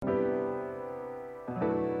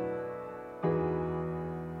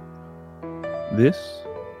This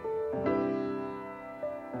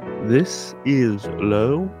is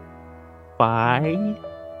Lo-Fi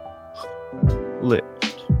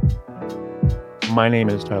Lift. My name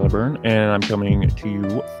is Tyler Byrne, and I'm coming to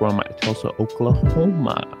you from Tulsa,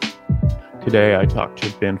 Oklahoma. Today I talked to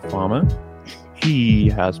Ben Fama. He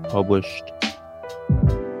has published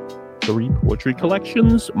 3 poetry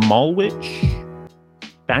collections: Malwitch,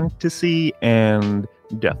 Fantasy, and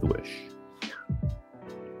Death Wish.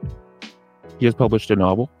 He has published a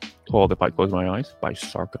novel called If I Close My Eyes by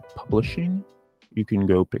Sarkapublishing. You can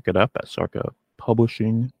go pick it up at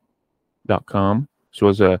sarkapublishing.com. So it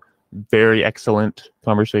was a very excellent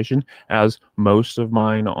conversation, as most of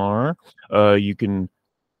mine are. You can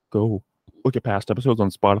go look at past episodes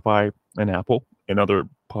on Spotify and Apple and other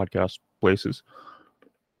podcast places.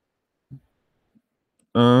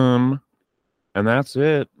 And that's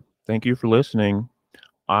it. Thank you for listening.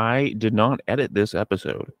 I did not edit this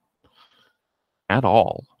episode at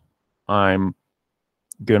all. I'm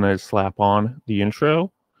gonna slap on the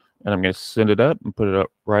intro and I'm gonna send it up and put it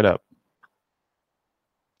up right up.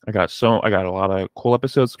 I got a lot of cool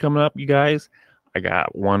episodes coming up, you guys. I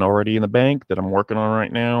got one already in the bank that I'm working on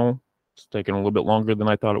right now. It's taking a little bit longer than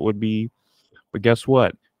I thought it would be. But guess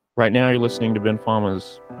what? Right now you're listening to Ben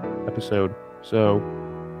Fama's episode. So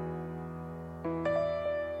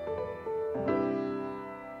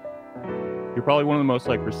you're probably one of the most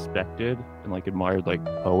respected and admired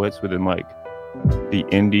poets within the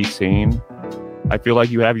indie scene. I feel like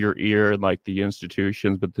you have your ear in the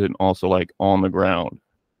institutions, but then also on the ground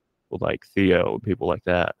with Theo and people like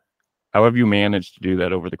that. How have you managed to do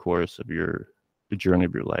that over the course of the journey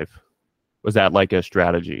of your life? Was that a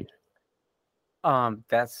strategy?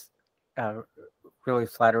 That's a really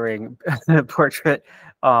flattering portrait.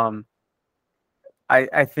 I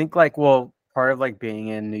think part of being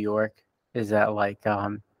in New York is that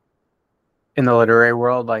in the literary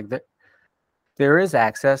world, there is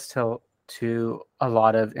access to a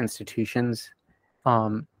lot of institutions,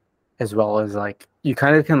 as well as you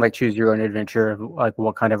kind of can choose your own adventure of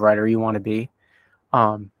what kind of writer you want to be.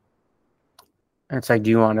 And it's do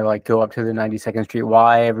you want to go up to the 92nd Street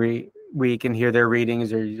Y every week and hear their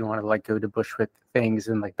readings, or you want to go to Bushwick things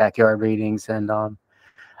and backyard readings? And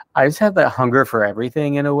I just had that hunger for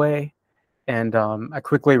everything in a way. And I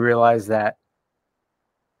quickly realized that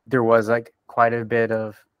there was quite a bit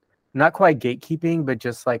of, not quite gatekeeping, but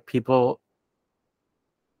just people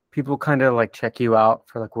kind of check you out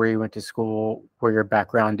for where you went to school, where your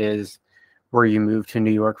background is, where you moved to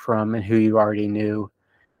New York from, and who you already knew.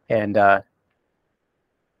 And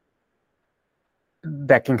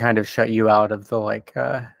that can kind of shut you out of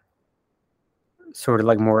the sort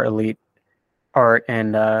of more elite art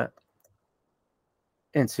and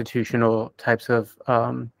institutional types of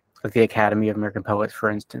the Academy of American Poets, for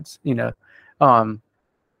instance,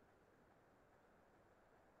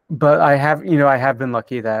 but I have been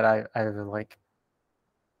lucky that I've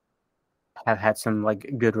have had some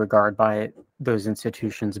good regard by those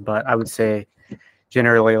institutions. But I would say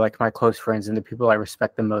generally my close friends and the people I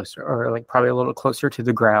respect the most are probably a little closer to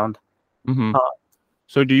the ground. Mm-hmm.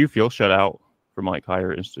 So do you feel shut out from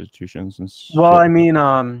higher institutions and shit? Well, I mean,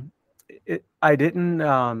 I didn't.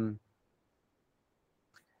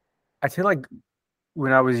 I'd say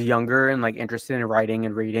when I was younger and interested in writing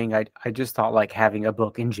and reading, I just thought having a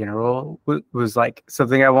book in general was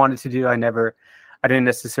something I wanted to do. I didn't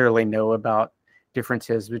necessarily know about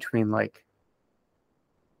differences between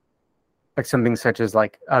something such as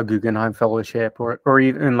a Guggenheim Fellowship or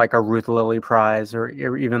even a Ruth Lilly Prize or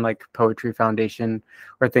even Poetry Foundation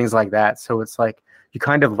or things like that. So it's you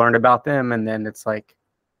kind of learn about them, and then it's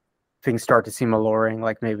things start to seem alluring.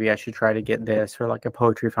 Maybe I should try to get this, or a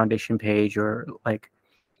Poetry Foundation page, or But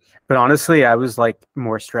honestly, I was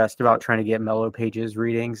more stressed about trying to get Mellow Pages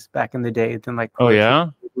readings back in the day than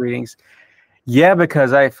poetry readings. Yeah,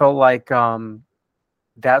 because I felt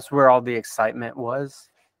that's where all the excitement was.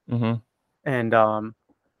 Mm-hmm. And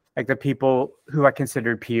the people who I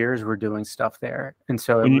considered peers were doing stuff there, and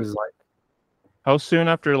so it was How soon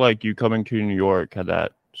after you coming to New York had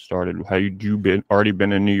that started? Had you already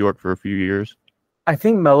been in New York for a few years? I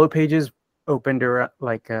think Mellow Pages opened around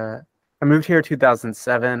I moved here in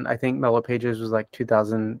 2007. I think Mellow Pages was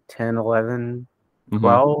 2010, 11,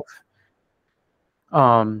 12.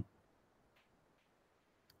 Mm-hmm.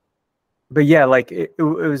 But yeah, it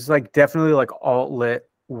was definitely alt lit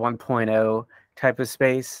 1.0 type of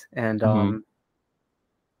space, and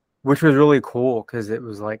which was really cool because it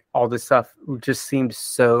was all this stuff just seemed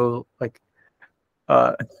so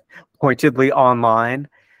pointedly online.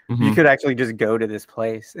 Mm-hmm. You could actually just go to this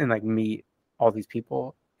place and meet all these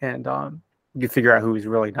people, and you figure out who was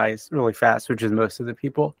really nice really fast, which is most of the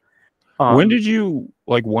people. When did you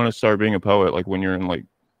like want to start being a poet? Like when you're in like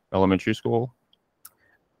elementary school?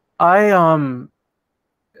 I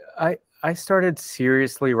I started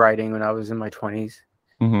seriously writing when I was in my 20s.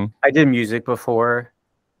 Mm-hmm. I did music before,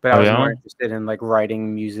 but I Oh was yeah? more interested in like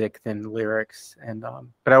writing music than lyrics. And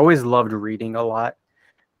but I always loved reading a lot.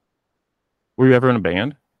 Were you ever in a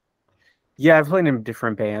band? Yeah, I've played in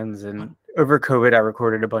different bands, and over COVID, I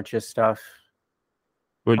recorded a bunch of stuff.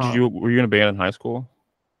 Were you in a band in high school?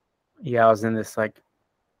 Yeah, I was in this like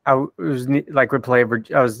like would play.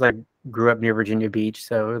 I was like grew up near Virginia Beach,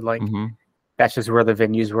 so like Mm-hmm. that's just where the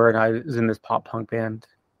venues were, and I was in this pop punk band,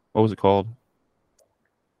 What was it called?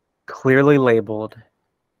 clearly labeled.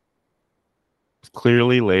 It's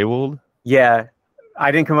clearly labeled. Yeah,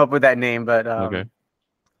 I didn't come up with that name, but Okay.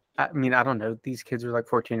 I mean, I don't know. These kids are like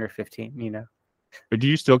 14 or 15, But do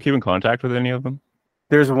you still keep in contact with any of them?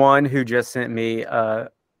 There's one who just sent me a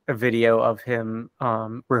video of him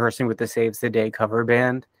rehearsing with the Saves the Day cover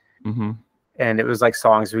band. Mm-hmm. And it was like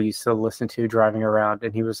songs we used to listen to driving around.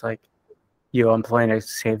 And he was like, yo, I'm playing a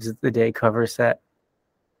Saves the Day cover set.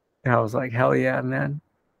 And I was like, hell yeah, man.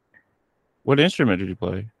 What instrument did you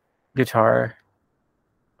play? Guitar.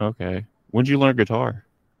 Okay. When did you learn guitar?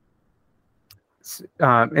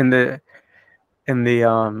 In the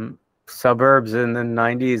suburbs in the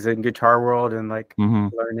 90s in Guitar World, and like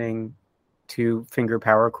Mm-hmm. learning 2-finger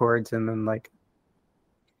power chords, and then like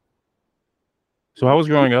So I was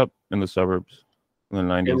growing up in the suburbs in the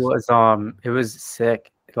 90s. it was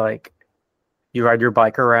sick. Like you ride your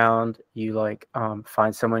bike around, you like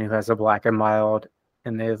find someone who has a black and mild,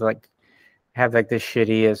 and they like have like the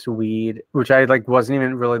shittiest weed, which I like wasn't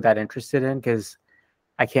even really that interested in because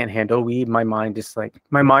I can't handle weed. My mind is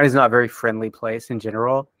not a very friendly place in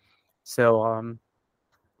general. So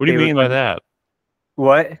What do you they would mean by that?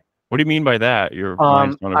 what? What do you mean by that? Your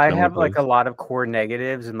mind's not a I friendly have like a place. lot of core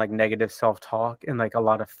negatives and like negative self-talk and like a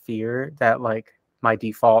lot of fear that like my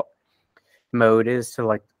default mode is to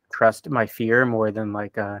like trust my fear more than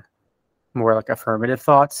like more like affirmative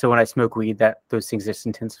thoughts. So when I smoke weed, that those things just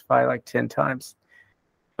intensify like 10 times.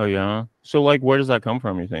 Oh yeah. So like, where does that come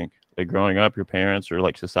from? You think like growing up, your parents, or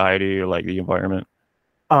like society, or like the environment?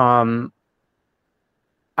 Um,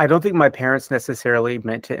 I don't think my parents necessarily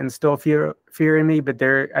meant to instill fear in me, but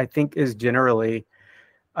there I think is generally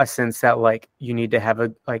a sense that like you need to have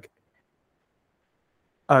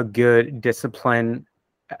a good discipline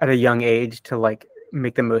at a young age to like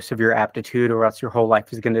make the most of your aptitude, or else your whole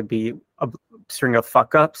life is going to be a string of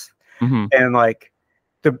fuck ups. Mm-hmm. And like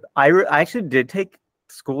I actually did take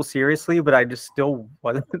school seriously, but I just still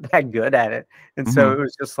wasn't that good at it. And so Mm-hmm. it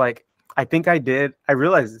was just like I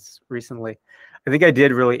realized this recently. I think I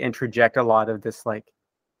did really interject a lot of this like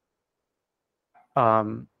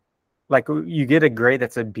you get a grade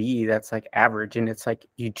that's a B that's like average, and it's like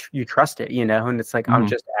you trust it, and it's like I'm Mm-hmm.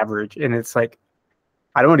 just average, and it's like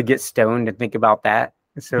I don't want to get stoned and think about that.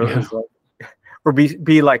 And so it Yeah. was like or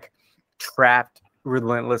be like trapped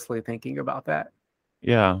relentlessly thinking about that.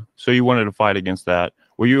 Yeah. So you wanted to fight against that.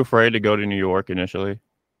 Were you afraid to go to New York initially?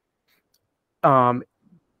 Um,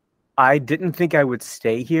 I didn't think I would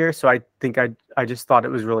stay here, so I think I just thought it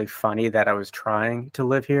was really funny that I was trying to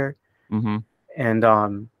live here, Mm-hmm. and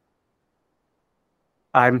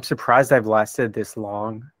I'm surprised I've lasted this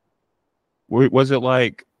long. Was it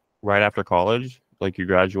like right after college? Like you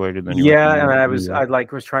graduated, then you went to Yeah, and New York?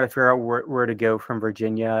 I was trying to figure out where to go from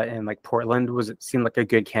Virginia, and like Portland seemed like a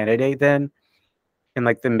good candidate then in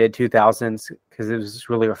like the mid 2000s because it was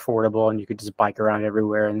really affordable and you could just bike around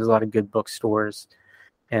everywhere, and there's a lot of good bookstores,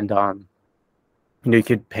 and you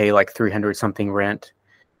could pay like 300 something rent.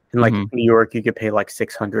 In like Mm-hmm. New York, you could pay like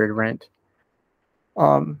 600 rent.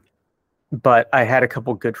 But I had a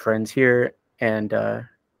couple good friends here, and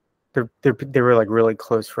they were like really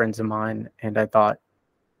close friends of mine, and I thought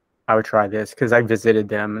I would try this because I visited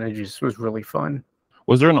them, and it just was really fun.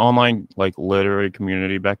 Was there an online like literary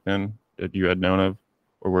community back then that you had known of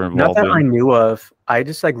or were Not involved that I in? knew of. I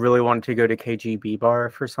just like really wanted to go to KGB bar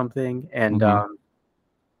for something, and Mm-hmm.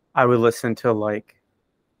 I would listen to like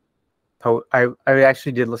I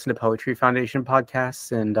actually did listen to Poetry Foundation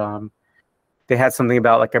podcasts, and they had something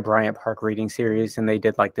about like a Bryant Park reading series, and they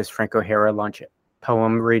did like this Frank O'Hara lunch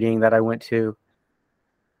poem reading that I went to,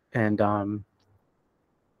 and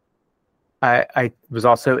I was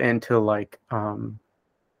also into like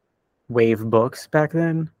wave books back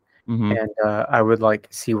then, Mm-hmm. and I would like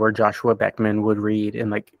see where Joshua Beckman would read,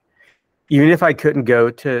 and like even if I couldn't go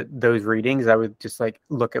to those readings, I would just like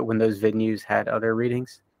look at when those venues had other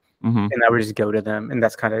readings, Mm-hmm. and I would just go to them, and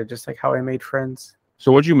that's kind of just like how I made friends.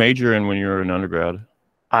 So what'd you major in when you were an undergrad?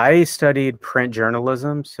 I studied print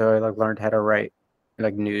journalism, so I like learned how to write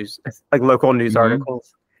like news, like local news Hmm.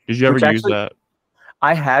 articles. Did you ever Which use actually that?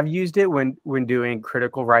 I have used it when doing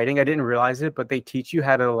critical writing. I didn't realize it, but they teach you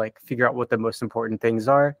how to like figure out what the most important things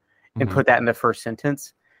are and Hmm. put that in the first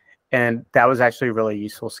sentence. And that was actually a really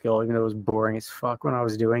useful skill, even though it was boring as fuck when I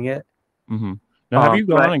was doing it. Hmm. Now, have you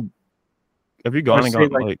But I would say gone like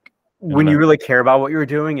like in a when you really care about what you're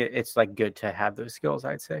doing, it's like good to have those skills,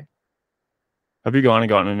 I'd say. Have you gone and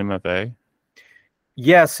gotten an MFA?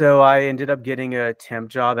 Yeah, so I ended up getting a temp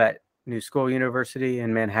job at New School University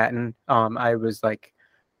in Manhattan. I was like,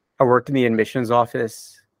 I worked in the admissions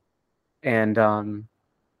office, and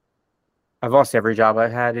I've lost every job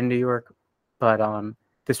I've had in New York, but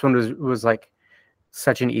this one was like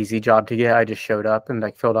such an easy job to get. I just showed up and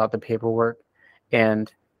like filled out the paperwork,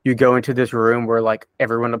 and you go into this room where like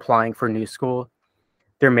everyone applying for New School,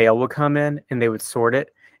 their mail would come in and they would sort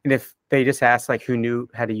it, and if they just asked like who knew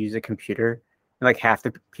how to use a computer, and like half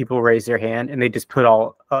the people raised their hand, and they just put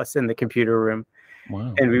all us in the computer room,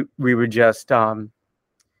 Wow. and we would just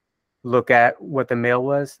look at what the mail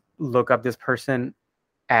was, look up this person,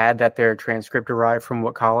 add that their transcript arrived from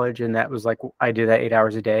what college, and that was like I did that 8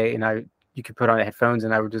 hours a day, and I you could put on headphones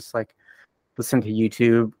and I would just like listen to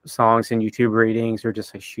YouTube songs and YouTube readings or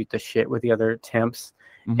just like shoot the shit with the other temps.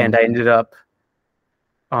 Hmm. And I ended up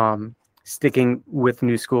sticking with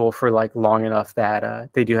New School for like long enough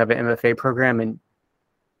that they do have an MFA program and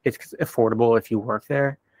it's affordable if you work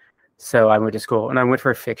there. So I went to school and I went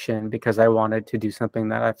for fiction because I wanted to do something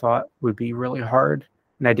that I thought would be really hard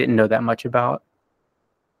and I didn't know that much about.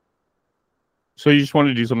 So you just wanted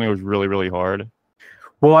to do something that was really, really hard?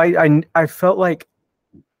 Well, I felt like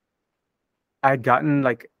I'd gotten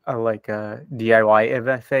like a DIY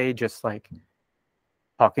MFA just like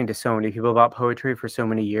talking to so many people about poetry for so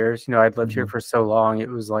many years. You know, I'd lived here Hmm. for so long. It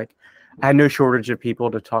was like I had no shortage of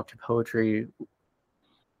people to talk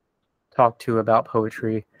to about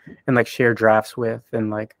poetry and like share drafts with.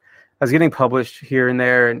 And like I was getting published here and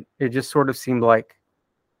there, and it just sort of seemed like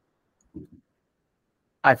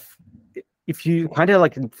I if you kind of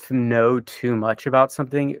like know too much about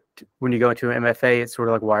something when you go into an MFA, it's sort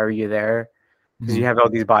of like, why are you there? Because Hmm. you have all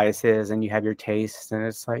these biases and you have your tastes, and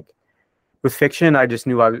it's like with fiction, I just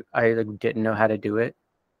knew I like, didn't know how to do it,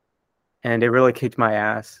 and it really kicked my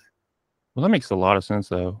ass. Well, that makes a lot of sense,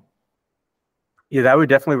 though. Yeah, that would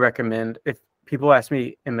definitely recommend if people ask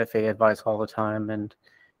me MFA advice all the time, and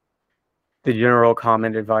the general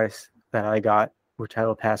common advice that I got, which I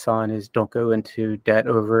will pass on, is don't go into debt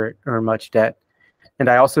over it or much debt. And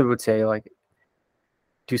I also would say like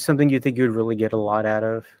do something you think you'd really get a lot out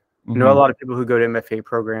of. I know a Hmm. lot of people who go to MFA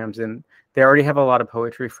programs and they already have a lot of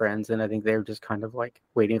poetry friends, and I think they're just kind of like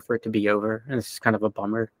waiting for it to be over, and it's just kind of a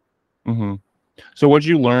bummer. Hmm. So what'd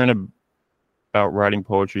you learn about writing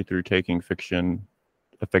poetry through taking a fiction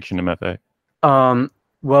MFA? Um,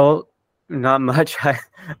 well, not much.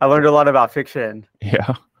 I learned a lot about fiction.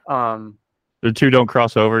 Yeah. Um, The two don't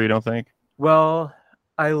cross over, you don't think? well,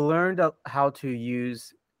 I learned how to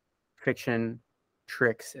use fiction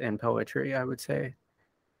tricks in poetry, I would say.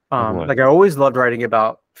 Like what? Like I always loved writing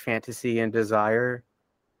about fantasy and desire,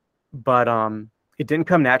 but it didn't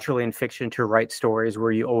come naturally in fiction to write stories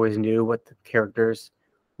where you always knew what the characters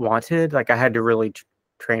wanted. Like I had to really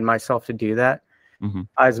train myself to do that. Hmm.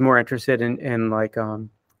 I was more interested in like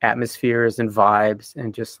atmospheres and vibes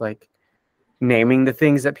and just like naming the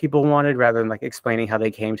things that people wanted rather than like explaining how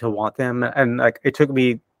they came to want them. And like it took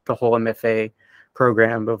me the whole MFA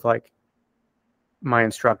program of like my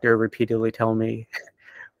instructor repeatedly telling me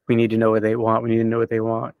we need to know what they want. We need to know what they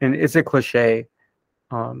want. And it's a cliche.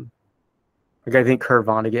 Um, like I think Kurt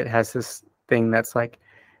Vonnegut has this thing that's like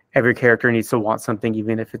every character needs to want something,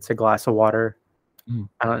 even if it's a glass of water. Mm.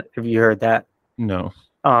 I don't know if you heard that. No.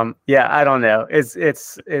 Yeah, I don't know.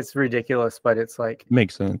 It's ridiculous, but it's like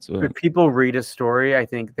Makes sense. if people read a story, I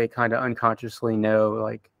think they kind of unconsciously know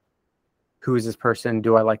like who is this person?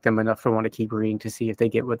 Do I like them enough to want to keep reading to see if they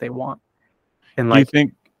get what they want? And Do you like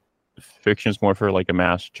think fiction's more for like a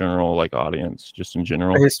mass general like audience, just in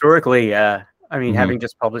general? historically, yeah. I mean, Hmm. having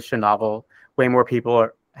just published a novel, way more people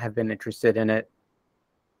have been interested in it.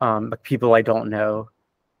 Like people I don't know.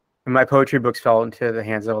 And my poetry books fell into the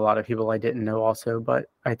hands of a lot of people I didn't know also, but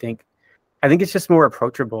I think it's just more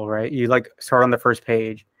approachable, right? You like start on the first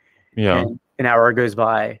page Yeah. and an hour goes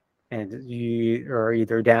by and you are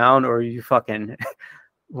either down or you fucking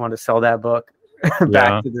want to sell that book back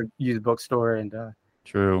Yeah. to the used bookstore. And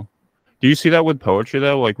True. Do you see that with poetry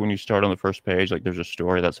though? Like when you start on the first page, like there's a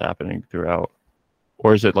story that's happening throughout,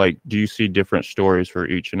 or is it like do you see different stories for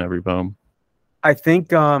each and every poem? I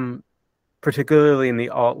think particularly in the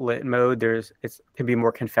alt-lit mode, it can be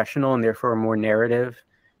more confessional and therefore more narrative.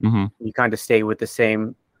 Mm-hmm. You kind of stay with the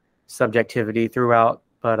same subjectivity throughout,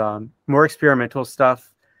 but more experimental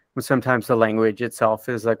stuff, when sometimes the language itself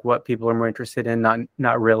is like what people are more interested in,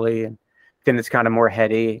 not really. And then it's kind of more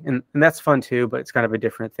heady, and that's fun too, but it's kind of a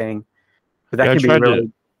different thing. But that could be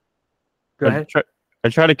really... Go ahead. I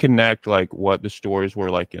try to connect like what the stories were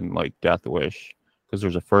like in like Death Wish, because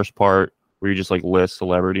there's a first part where you just like list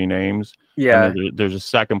celebrity names. Yeah. And there's a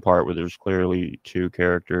second part where there's clearly two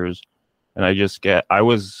characters. And I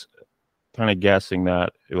was kind of guessing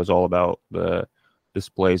that it was all about the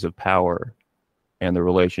displays of power and the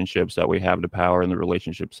relationships that we have to power and the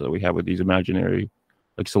relationships that we have with these imaginary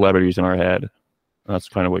like celebrities in our head. That's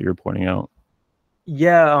kind of what you're pointing out.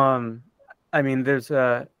 Yeah. I mean, there's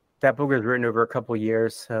that book was written over a couple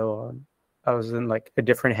years, so I was in like a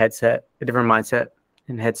different mindset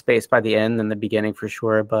and headspace by the end than the beginning for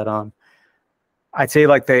sure. But I'd say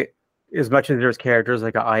like as much as there's characters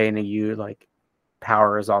like an I and a U, like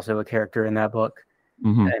power is also a character in that book.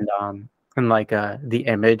 Mm-hmm. And like the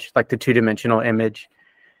image, like the two-dimensional image,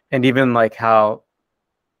 and even like how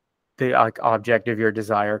the like object of your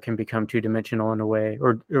desire can become two-dimensional in a way,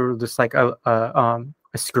 or just like a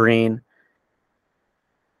screen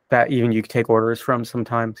that even you can take orders from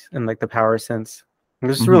sometimes in like the power sense. It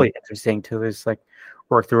was really interesting to just like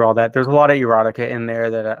work through all that. There's a lot of erotica in there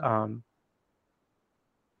that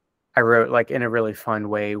I wrote like in a really fun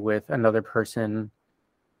way with another person.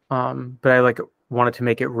 But I like wanted to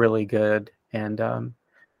make it really good. And I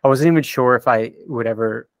wasn't even sure if I would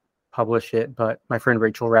ever publish it, but my friend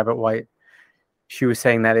Rachel Rabbit White, she was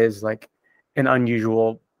saying that is like an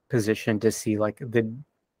unusual position to see like the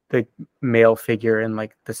male figure in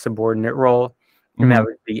like the subordinate role, and that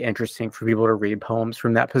would be interesting for people to read poems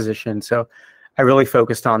from that position. So I really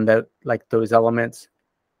focused on those elements.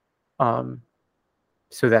 So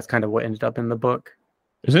that's kind of what ended up in the book.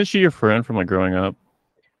 Isn't she your friend from like growing up?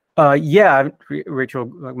 Yeah,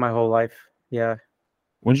 Rachel, like my whole life. Yeah.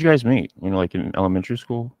 When did you guys meet? Like in elementary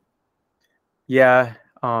school? Yeah.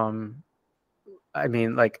 I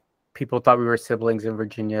mean, like, people thought we were siblings in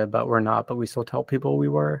Virginia, but we're not. But we still tell people we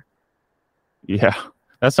were. Yeah,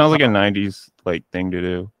 that sounds like a '90s like thing to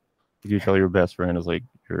do. If you tell your best friend is like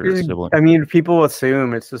your sibling. I mean, people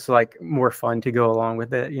assume it's just like more fun to go along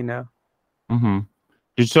with it, you know.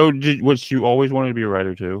 Was you always wanted to be a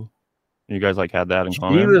writer too? You guys like had that in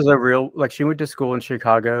common? She was she went to school in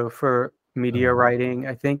Chicago for media writing,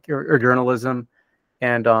 I think, or journalism,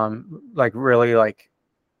 and like really like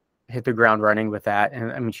hit the ground running with that.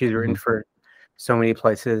 And I mean, she's written for so many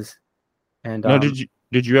places. And no,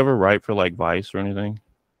 did you ever write for like Vice or anything?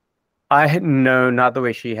 No, not the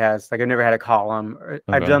way she has. Like, I've never had a column. Okay.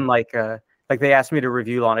 I've done like they asked me to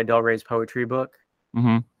review Lana Del Rey's poetry book,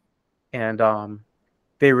 and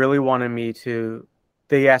they really wanted me to.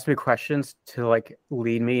 They asked me questions to like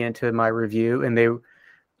lead me into my review, and they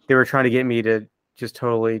were trying to get me to just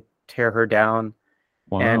totally tear her down.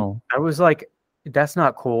 Wow. And I was like, that's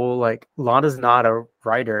not cool. Like, Lana's not a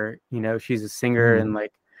writer, you know, she's a singer, and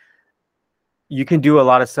like you can do a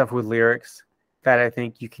lot of stuff with lyrics that I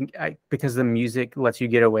think you can, because the music lets you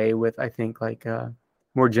get away with, I think, like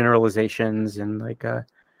more generalizations, and like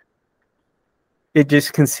it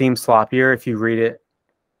just can seem sloppier if you read it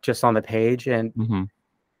just on the page. And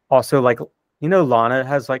also, like, you know, Lana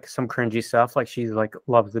has like some cringy stuff, like she like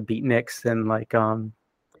loves the beatniks, and like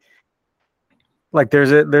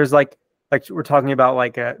there's like we're talking about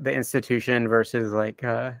like the institution versus like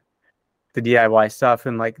the DIY stuff,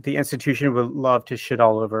 and like the institution would love to shit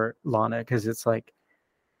all over Lana because it's like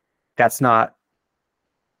that's not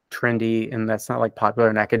trendy and that's not like popular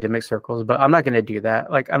in academic circles. But I'm not going to do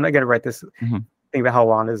that. Like, I'm not going to write this thing about how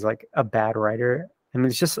Lana is like a bad writer. I mean,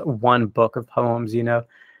 it's just one book of poems, you know.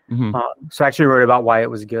 So I actually wrote about why it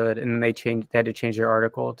was good, and they had to change their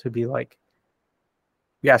article to be like,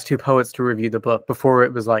 we asked two poets to review the book. Before,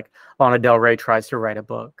 it was like Lana Del Rey tries to write a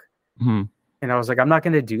book, and I was like, I'm not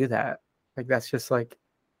going to do that. Like, that's just like,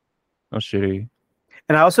 oh, shitty.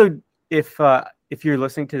 And I also, if you're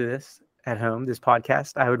listening to this at home, this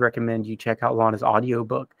podcast, I would recommend you check out Lana's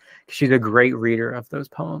audiobook, because she's a great reader of those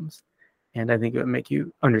poems, and I think it would make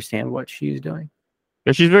you understand what she's doing.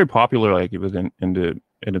 Yeah, she's very popular, like within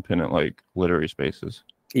independent like literary spaces.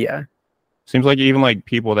 Yeah. Seems like even like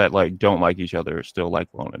people that like don't like each other still like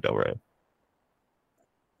Lana Del Rey.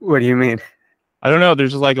 What do you mean? I don't know.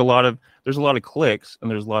 There's just like a lot of cliques, and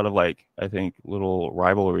there's a lot of like, I think, little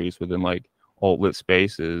rivalries within like alt-lit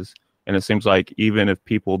spaces. And it seems like even if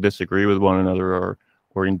people disagree with one another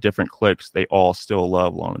or in different cliques, they all still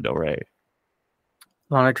love Lana Del Rey.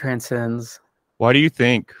 Lana transcends. Why do you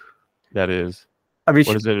think that is? I mean,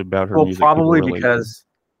 What is it about her well, music people probably relate to? because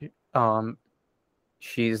um,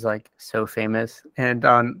 she's like so famous and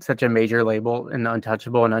on such a major label and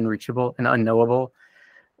untouchable and unreachable and unknowable,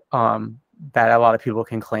 that a lot of people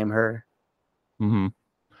can claim her. Mm-hmm.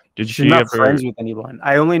 Did She's she not ever? friends with anyone.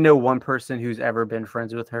 I only know one person who's ever been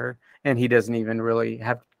friends with her, and he doesn't even really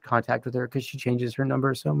have contact with her because she changes her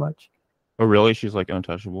number so much. Oh, really? She's like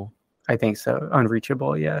untouchable. I think so.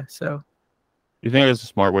 Unreachable, yeah. So Do you think it's a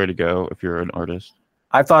smart way to go if you're an artist?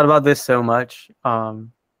 I've thought about this so much.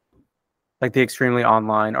 Like the extremely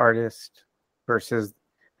online artist versus,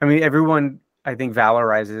 I mean, everyone I think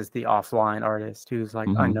valorizes the offline artist who's like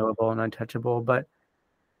Mm-hmm. unknowable and untouchable, but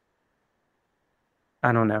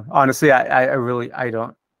I don't know. Honestly, I really, I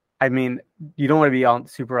don't. I mean, you don't want to be on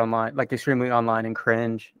super online, like extremely online and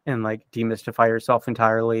cringe and like demystify yourself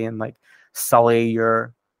entirely and like sully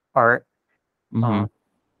your art. Mm-hmm. Um,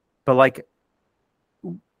 but like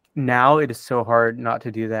now it is so hard not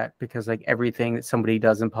to do that because like everything that somebody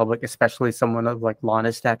does in public, especially someone of like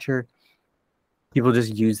Lana's stature, people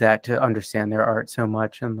just use that to understand their art so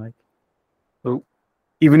much. And like,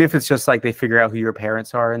 even if it's just like they figure out who your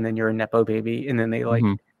parents are and then you're a Nepo baby and then they like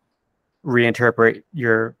Mm-hmm. reinterpret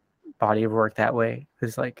your body of work that way.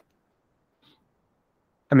 It's like,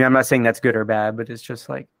 I mean, I'm not saying that's good or bad, but it's just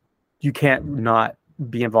like, you can't not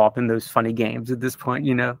be involved in those funny games at this point,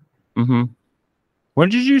 you know? Mm-hmm. When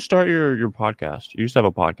did you start your podcast? You used to have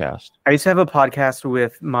a podcast. I used to have a podcast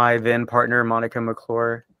with my then partner, Monica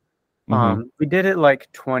McClure. Mm-hmm. We did it like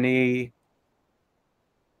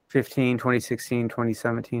 2015, 2016,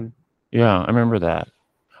 2017. Yeah, I remember that.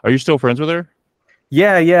 Are you still friends with her?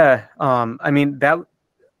 Yeah, yeah. I mean, it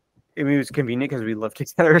was convenient because we lived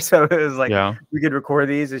together. So it was like Yeah. we could record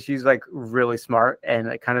these and she's like really smart and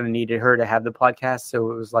I kind of needed her to have the podcast.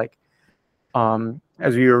 So it was like,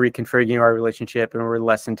 as we were reconfiguring our relationship and we were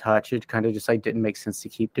less in touch, it kind of just like didn't make sense to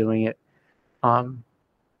keep doing it.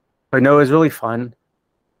 But no, it was really fun.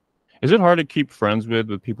 Is it hard to keep friends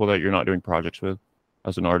with people that you're not doing projects with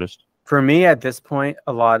as an artist? For me at this point,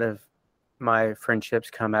 a lot of my friendships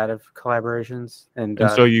come out of collaborations and And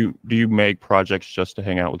so do you make projects just to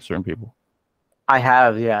hang out with certain people? I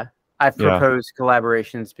have, yeah. I've Yeah. proposed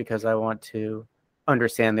collaborations because I want to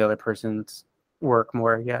understand the other person's work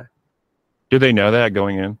more. Yeah, Do they know that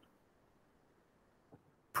going in?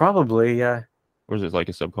 probably. Yeah. Or is it like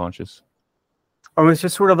a subconscious? It's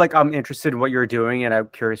just sort of like I'm interested in what you're doing, and I'm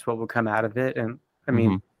curious what will come out of it. And I Mm-hmm.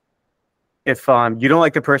 mean, if you don't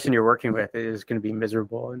like the person you're working with, it is going to be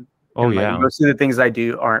miserable. Oh, And like yeah. most of the things I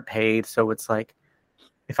do aren't paid, so it's like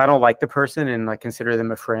if I don't like the person and like consider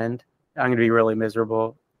them a friend, I'm going to be really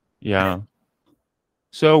miserable. Yeah.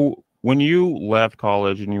 So when you left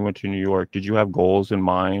college and you went to New York, did you have goals in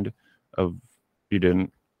mind of you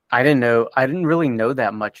didn't? I didn't really know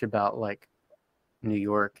that much about like New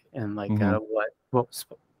York and like Mm-hmm.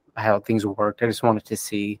 how things worked. I just wanted to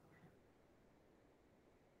see.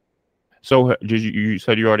 So you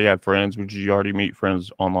said you already had friends? Did you already meet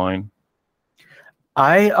friends online?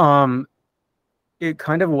 It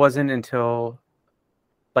kind of wasn't until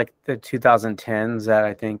like the 2010s that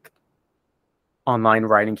I think online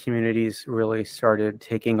writing communities really started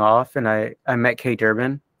taking off, and I met Kate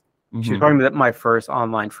Durbin. She was Mm-hmm. probably my first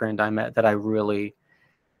online friend I met that I really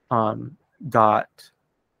got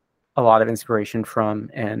a lot of inspiration from.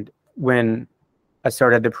 And when I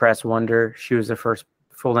started the press Wonder, she was the first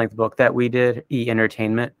full-length book that we did,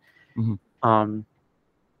 E-Entertainment. Mm-hmm.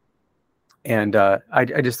 And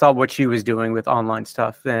I just thought what she was doing with online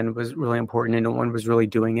stuff then was really important, and no one was really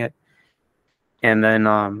doing it. And then,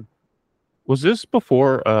 Was this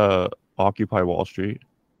before Occupy Wall Street?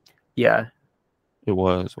 yeah. It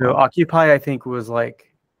was. So Wow. Occupy, I think, was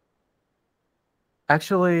like,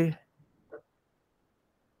 actually,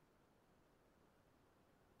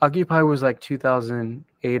 Occupy was like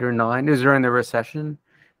 2008 or 9. It was during the recession.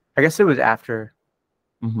 I guess it was after.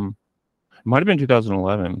 Mm-hmm. It might have been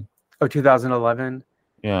 2011. Oh, 2011.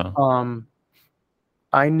 Yeah.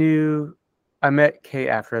 I met Kate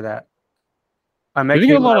after that. I Do met you think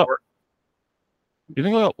Kate a when lot I of worked. do you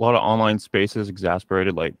think a lot of online spaces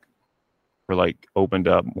exasperated opened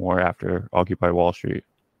up more after Occupy Wall Street?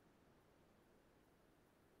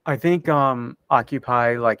 I think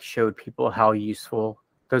Occupy like showed people how useful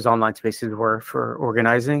those online spaces were for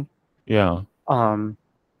organizing. Yeah. And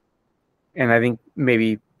I think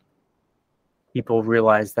maybe people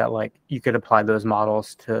realized that like you could apply those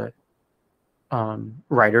models to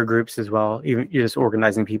writer groups as well. Even you're just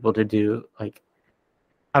organizing people to do like,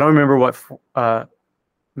 I don't remember what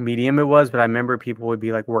medium it was, but I remember people would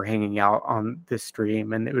be like, we're hanging out on this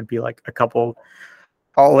stream, and it would be like a couple.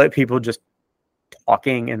 I'll let people just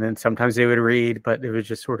talking, and then sometimes they would read, but it was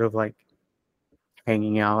just sort of like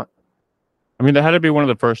hanging out. I mean, that had to be one of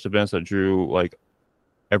the first events that drew like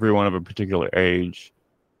everyone of a particular age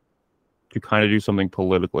to kind of do something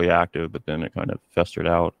politically active, but then it kind of festered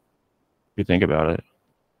out. If you think about it.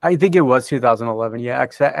 I think it was 2011. Yeah,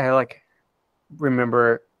 I like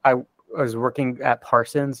remember I was working at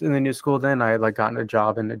Parsons in the new school then. I had like gotten a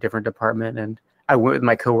job in a different department, and I went with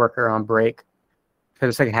my coworker on break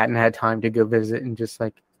because like I hadn't had time to go visit and just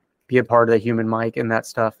like be a part of the human mic and that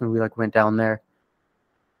stuff. And we like went down there.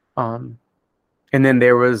 And then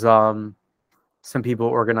there was some people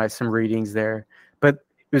organized some readings there, but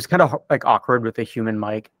it was kind of like awkward with the human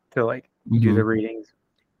mic to like do the readings.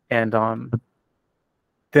 And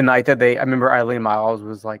the night that I remember Eileen Miles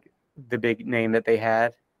was like the big name that they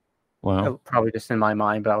had. Wow. Probably just in my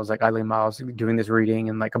mind, but I was like, Eileen Miles doing this reading,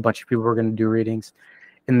 and like a bunch of people were going to do readings.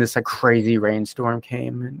 And this like crazy rainstorm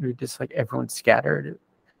came, and we just like everyone scattered.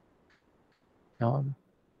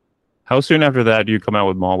 How soon after that do you come out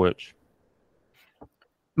with Malwich?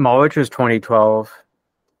 Malwich was 2012.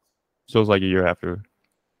 So it was like a year after.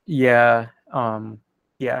 Yeah.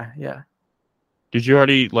 Yeah. Did you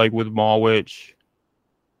already like with Malwich?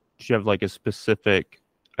 Did you have like a specific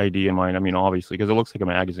idea in mind? I mean, obviously, because it looks like a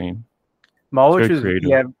magazine. Malwich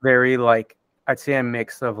was very like, I'd say a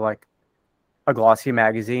mix of like a glossy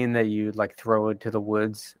magazine that you'd like throw into the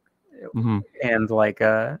woods and like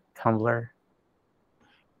a Tumblr.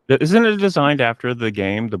 Isn't it designed after the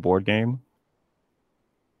game, the board game?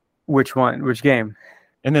 Which one? Which game?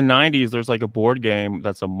 In the 90s, there's like a board game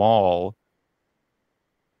that's a mall.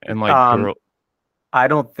 And like I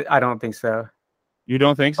don't think so. You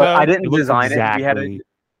don't think so? I didn't design exactly it.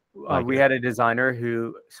 We had a designer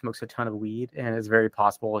who smokes a ton of weed, and it's very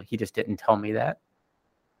possible he just didn't tell me that.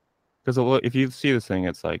 Because if you see this thing,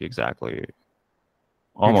 it's like exactly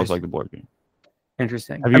almost like the board game.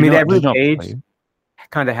 Interesting. I mean, every page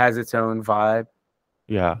kind of has its own vibe.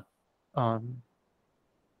 Yeah. But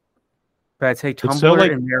I'd say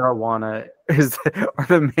Tumblr and marijuana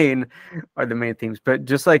are the main themes. But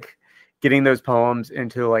just like getting those poems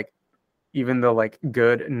into like even the like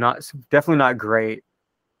good, definitely not great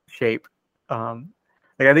shape. Like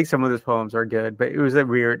I think some of those poems are good, but it was a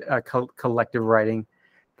weird collective writing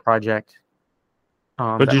project.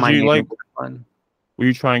 But did you like? Were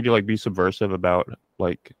you trying to like be subversive about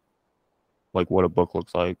like what a book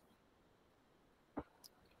looks like?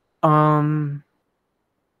 I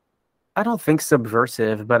don't think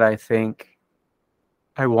subversive, but I think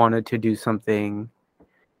I wanted to do something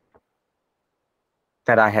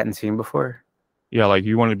that I hadn't seen before. Yeah, like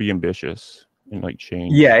you wanted to be ambitious and like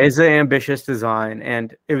change. Yeah, it's an ambitious design,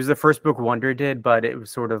 and it was the first book Wonder did, but it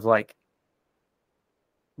was sort of like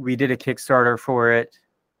we did a Kickstarter for it.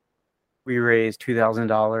 We raised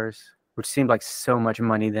 $2,000, which seemed like so much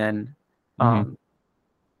money then. Now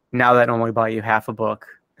that only buy you half a book.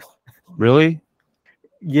 Really?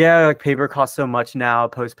 Yeah, like paper costs so much now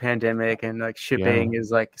post-pandemic, and like shipping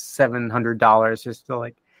is like $700 just to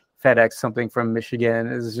like FedEx something from Michigan.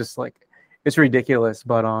 Is just like it's ridiculous.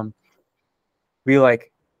 But we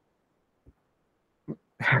like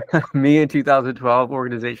me in 2012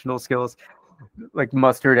 organizational skills like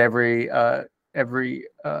mustered every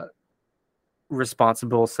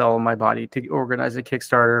responsible cell in my body to organize a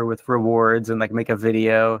Kickstarter with rewards and like make a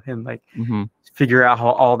video and like figure out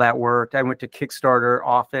how all that worked. I went to Kickstarter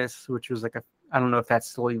office, which was like I don't know if that's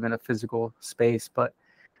still even a physical space, but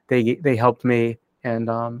they helped me, and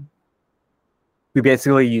we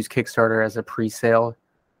basically used Kickstarter as a pre-sale.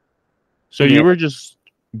 So you were just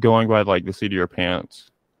going by like the seat of your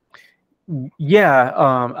pants. Yeah,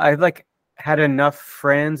 I like had enough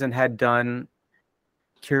friends and had done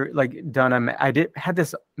had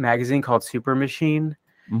this magazine called Super Machine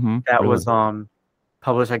that was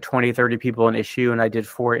published like 20-30 people an issue, and I did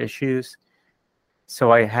 4 issues,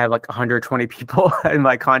 so I had like 120 people in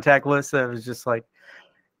my contact list. I was just like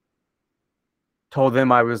told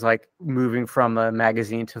them I was like moving from a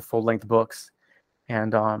magazine to full-length books.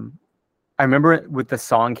 And I remember with the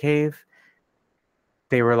Song Cave,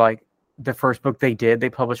 they were like the first book they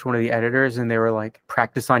published one of the editors, and they were like,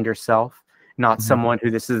 practice on yourself, not someone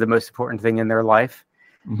who this is the most important thing in their life.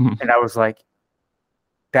 And I was like,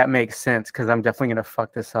 that makes sense, because I'm definitely going to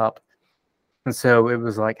fuck this up. And so it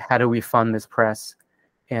was like, how do we fund this press?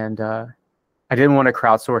 And I didn't want to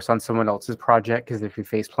crowdsource on someone else's project, because if we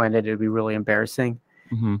face planted, it'd be really embarrassing.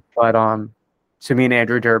 But so me and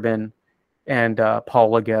Andrew Durbin and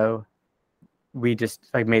Paul Legault, we just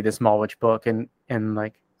like made this Malwich book and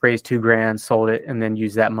like raised $2,000, sold it, and then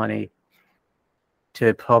used that money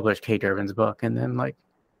to publish Kate Durbin's book. And then like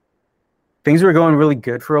things were going really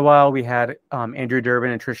good for a while. We had Andrew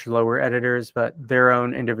Durbin and Trisha Lowe were editors, but their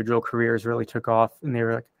own individual careers really took off, and they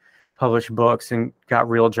were like published books and got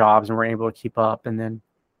real jobs and were able to keep up. And then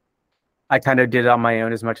I kind of did it on my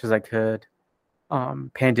own as much as I could.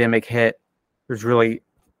 Pandemic hit. It was really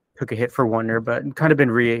took a hit for Wonder, but kind of been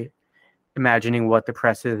reimagining what the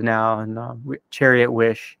press is now. And Chariot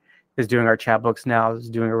Wish is doing our chapbooks now, is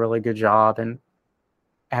doing a really good job, and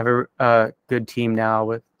have a good team now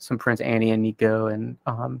with some friends, Annie and Nico, and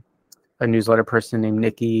a newsletter person named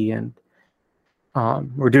Nikki. And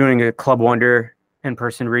we're doing a Club Wonder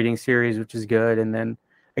in-person reading series, which is good. And then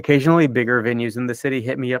occasionally bigger venues in the city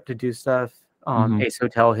hit me up to do stuff. Ace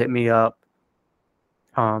Hotel hit me up.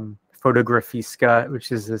 Photographiska,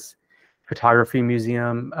 which is this photography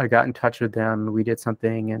museum. I got in touch with them. We did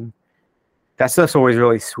something, and that stuff's always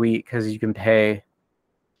really sweet because you can pay.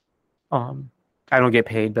 I don't get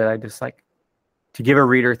paid, but I just like to give a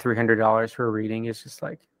reader $300 for a reading is just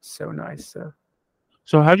like so nice.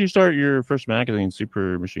 So how'd you start your first magazine,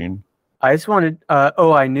 Super Machine? I just wanted.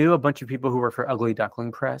 I knew a bunch of people who work for Ugly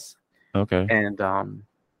Duckling Press. Okay. And I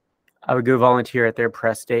would go volunteer at their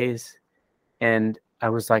press days, and I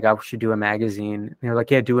was like, I should do a magazine. And they were like,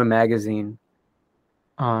 yeah, do a magazine.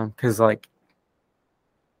 Because like,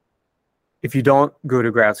 if you don't go to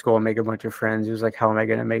grad school and make a bunch of friends, it was like, how am I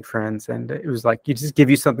going to make friends? And it was like, you just give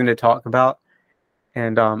you something to talk about.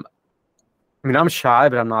 And I mean, I'm shy,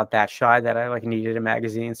 but I'm not that shy that I like needed a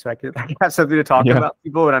magazine so I could like, have something to talk about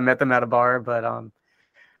people when I met them at a bar. But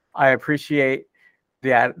I appreciate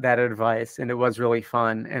that advice, and it was really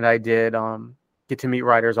fun. And I did get to meet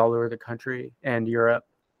writers all over the country and Europe.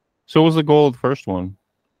 So what was the goal of the first one?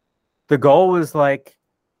 The goal was like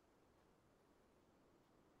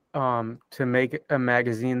to make a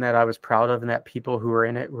magazine that I was proud of, and that people who were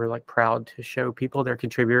in it were like proud to show people their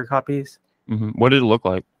contributor copies. What did it look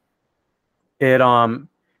like? There's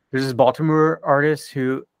this Baltimore artist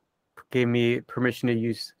who gave me permission to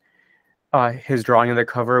use his drawing on the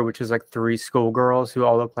cover, which is like 3 schoolgirls who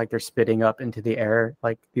all look like they're spitting up into the air,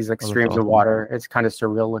 like these like streams of water. It's kind of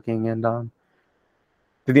surreal looking. And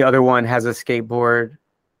the other one has a skeleton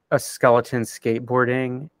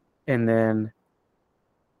skateboarding, and then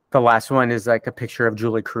the last one is like a picture of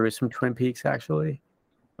Julie Cruz from Twin Peaks. Actually,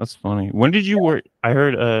 that's funny. When did you work? I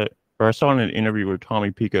heard, or I saw in an interview where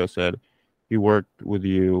Tommy Pico said he worked with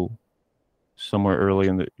you somewhere early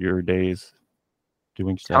in your days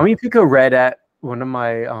doing stuff. Tommy Pico read at one of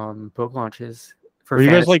my book launches for. Were you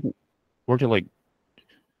guys like worked at like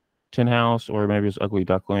Tin House, or maybe it was Ugly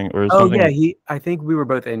Duckling, or something? Yeah, I think we were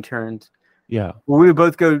both interns. Yeah, we would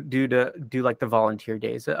both go do like the volunteer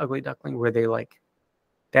days at Ugly Duckling, where they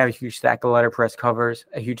have a huge stack of letterpress covers,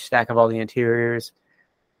 a huge stack of all the interiors,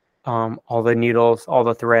 all the needles, all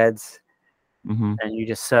the threads, and you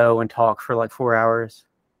just sew and talk for like 4 hours.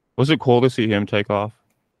 Was it cool to see him take off?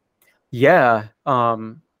 Yeah,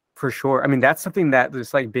 for sure. I mean, that's something that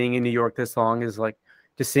just like being in New York this long is like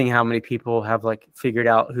just seeing how many people have like figured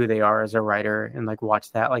out who they are as a writer and like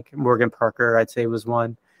watch that. Like Morgan Parker, I'd say was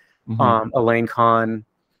one. Elaine Kahn,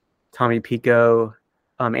 Tommy Pico,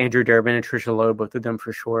 Andrew Durbin and Trisha Lowe, both of them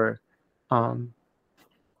for sure. And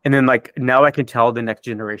then like now I can tell the next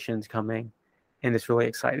generation's coming, and it's really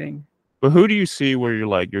exciting. But who do you see where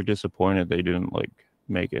you're disappointed they didn't like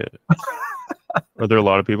make it? Are there a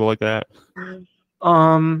lot of people like that?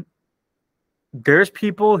 There's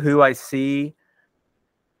people who I see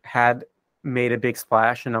had made a big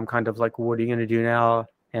splash, and I'm kind of like, what are you going to do now?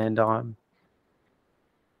 And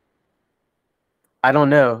I don't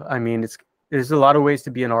know. I mean, there's a lot of ways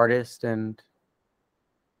to be an artist and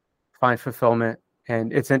find fulfillment.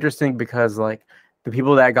 And it's interesting because like the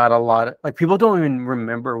people that got a lot of, like, people don't even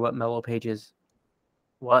remember what Mellow Pages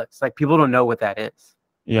was. Like, people don't know what that is.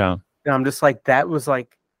 Yeah. And I'm just like, that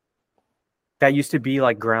used to be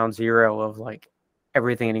like ground zero of like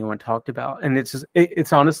everything anyone talked about. And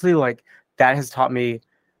it's honestly like, that has taught me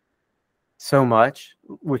so much,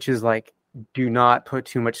 which is like, do not put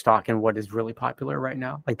too much stock in what is really popular right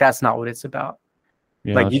now. Like, that's not what it's about.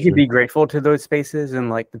 Yeah, like, you can be grateful to those spaces, and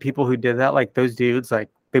like the people who did that, like those dudes, like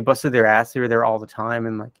they busted their ass. They were there all the time,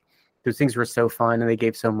 and like those things were so fun, and they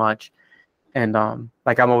gave so much. And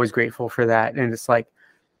like, I'm always grateful for that. And it's like,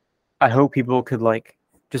 I hope people could like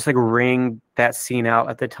just like ring that scene out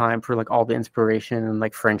at the time for like all the inspiration and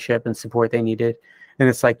like friendship and support they needed. And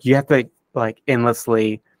it's like, you have to like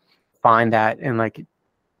endlessly find that in like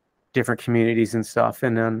different communities and stuff.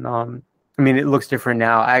 And then I mean, it looks different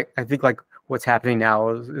now. I think like what's happening now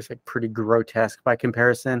is like pretty grotesque by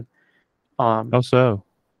comparison. How so?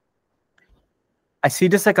 I see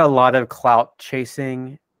just like a lot of clout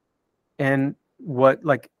chasing, and what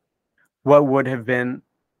like what would have been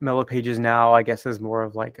Mellow Pages now, I guess, is more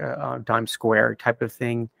of like a Times Square type of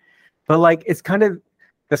thing. But like that's kind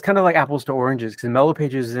of like apples to oranges, because Mellow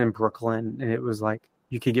Pages is in Brooklyn, and it was like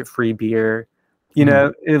you could get free beer. You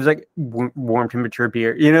know, it was like warm temperature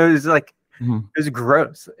beer. You know, it was like it was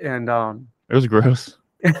gross, and it was gross.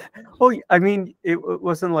 well, I mean, it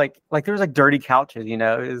wasn't like there was like dirty couches. You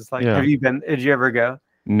know, it was like, Yeah. Did you ever go?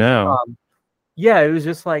 No. Yeah, it was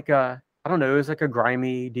just like I don't know, it was like a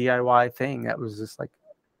grimy DIY thing that was just like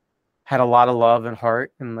had a lot of love and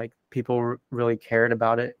heart, and like people really cared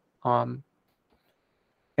about it. And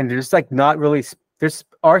there's like not really there's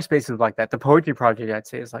are spaces like that. The Poetry Project, I'd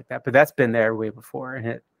say, is like that, but that's been there way before,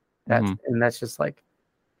 and that's just like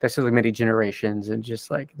many generations, and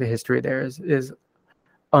just like the history there is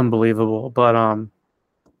unbelievable. But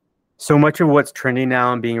so much of what's trending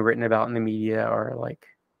now and being written about in the media are like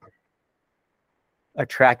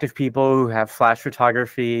attractive people who have flash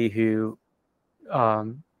photography, who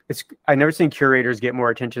I've never seen curators get more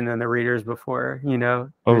attention than the readers before, you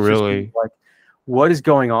know. Oh, It's really? just like, what is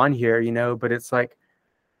going on here, you know? But it's like,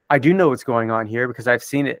 I do know what's going on here because I've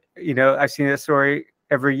seen it, you know. I've seen this story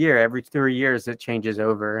every year, every 3 years it changes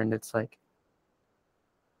over, and it's like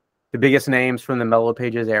the biggest names from the Mellow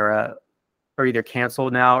Pages era are either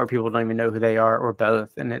canceled now, or people don't even know who they are, or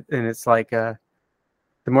both. And it's like the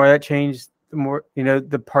more that changed, the more, you know,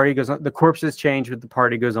 the party goes on. The corpses change, but the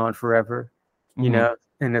party goes on forever, you know.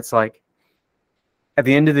 And it's like, at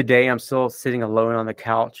the end of the day, I'm still sitting alone on the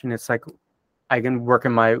couch, and it's like I can work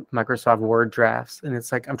in my Microsoft Word drafts, and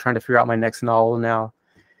it's like I'm trying to figure out my next novel now.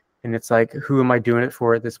 And it's like, who am I doing it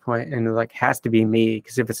for at this point? And it like has to be me,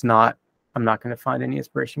 because if it's not, I'm not going to find any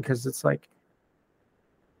inspiration. Because it's like,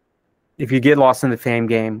 if you get lost in the fame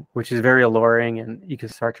game, which is very alluring, and you can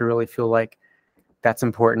start to really feel like that's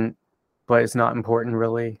important, but it's not important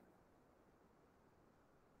really.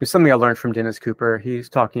 There's something I learned from Dennis Cooper. He's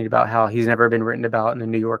talking about how he's never been written about in the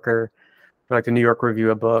New Yorker, or like the New York Review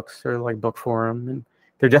of Books, or like Book Forum. And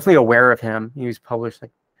they're definitely aware of him. He's published like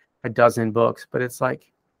a dozen books, but it's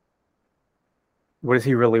like, what does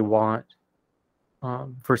he really want?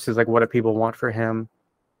 Versus like, what do people want for him?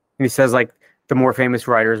 And he says like the more famous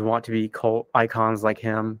writers want to be cult icons like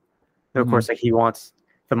him. And of course, like he wants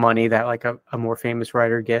the money that like a more famous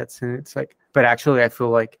writer gets. And it's like, but actually I feel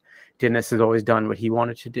like Dennis has always done what he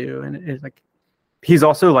wanted to do. And it's like, he's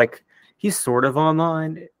also like, he's sort of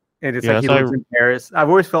online, and it's like he lives in Paris. I've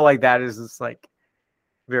always felt like that is just like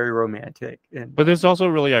very romantic. But it's also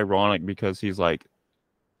really ironic, because he's like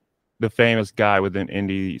the famous guy within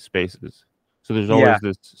indie spaces. So there's always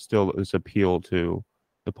this appeal to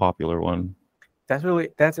the popular one.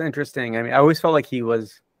 That's interesting. I mean, I always felt like he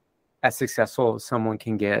was as successful as someone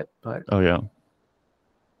can get, but oh yeah.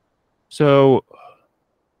 So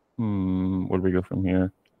where do we go from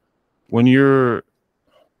here? When you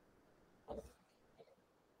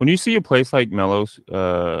see a place like Mellow's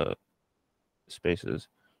spaces,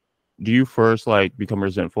 do you first like become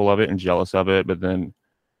resentful of it and jealous of it, but then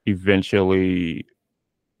eventually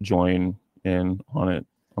join in on it,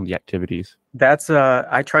 on the activities? That's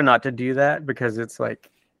I try not to do that, because it's like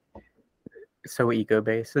so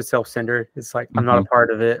ego-based. It's self-centered. It's like, I'm not a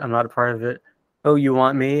part of it. I'm not a part of it. Oh, you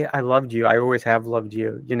want me? I loved you. I always have loved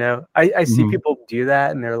you. You know, I see people do that,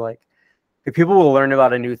 and they're like, the people will learn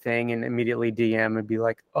about a new thing and immediately DM and be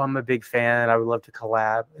like, oh, I'm a big fan. I would love to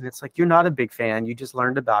collab. And it's like, you're not a big fan. You just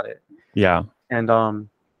learned about it. Yeah. And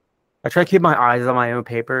I try to keep my eyes on my own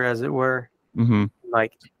paper, as it were.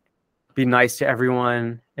 Like, be nice to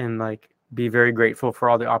everyone, and like be very grateful for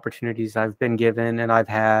all the opportunities I've been given and I've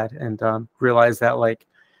had, and realize that like,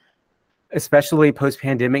 especially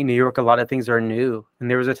post-pandemic New York, a lot of things are new. And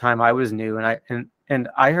there was a time I was new, and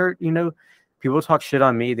I heard, you know, people talk shit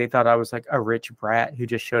on me. They thought I was like a rich brat who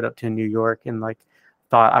just showed up to New York and like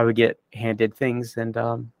thought I would get handed things. And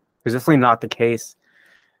it was definitely not the case.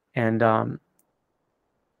 And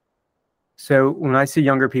so when I see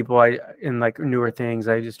younger people in like newer things,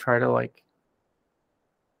 I just try to like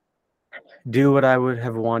do what I would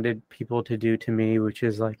have wanted people to do to me, which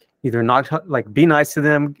is like either not like be nice to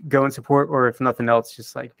them, go and support, or if nothing else,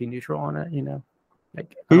 just like be neutral on it, you know.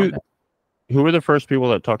 Like, who were the first people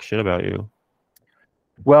that talked shit about you?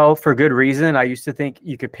 Well, for good reason. I used to think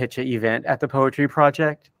you could pitch an event at the Poetry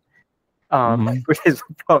Project, which is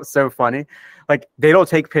so funny. Like, they don't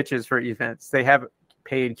take pitches for events. They have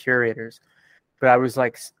paid curators. But I was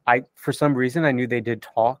like, for some reason, I knew they did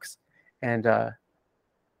talks. And I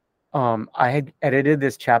had edited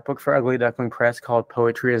this chapbook for Ugly Duckling Press called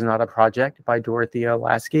Poetry is Not a Project by Dorothea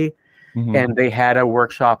Lasky. And they had a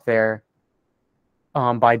workshop there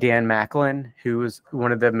by Dan Macklin, who was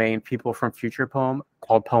one of the main people from Future Poem,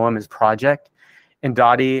 called Poem is Project. And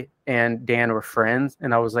Dottie and Dan were friends.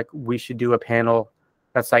 And I was like, we should do a panel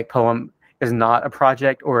that's like Poem is not a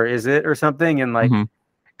project, or is it, or something. And like,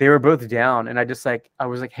 they were both down. And I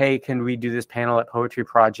was like, hey, can we do this panel at Poetry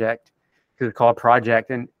Project? Because it's called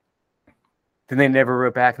Project. And then they never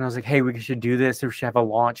wrote back. And I was like, hey, we should do this. We should have a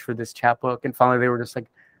launch for this chapbook. And finally they were just like,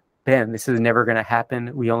 Ben, this is never going to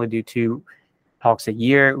happen. We only do 2 talks a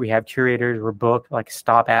year. We have curators. We're booked. Like,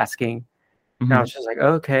 stop asking. And I was just like,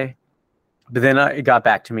 oh, okay. But then it got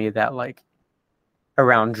back to me that like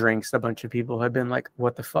around drinks, a bunch of people had been like,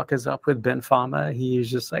 what the fuck is up with Ben Fama?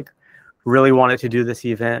 He's just like really wanted to do this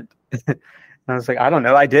event. And I was like, I don't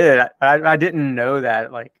know. I did. I didn't know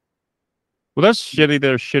that. Like, well, that's shitty.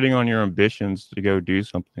 They're shitting on your ambitions to go do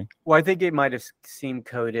something. well, I think it might have seemed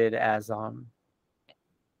coded as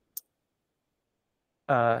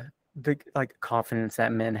the like confidence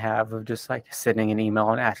that men have of just like sending an email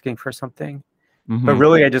and asking for something. But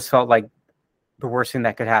really, I just felt like the worst thing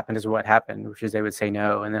that could happen is what happened, which is they would say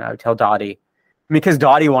no, and then I would tell Dottie. I mean, because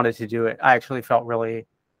Dottie wanted to do it, I actually felt really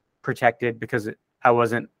protected because I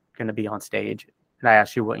wasn't going to be on stage, and I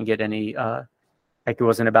actually wouldn't get any like it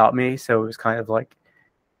wasn't about me, so it was kind of like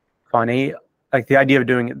funny. Like the idea of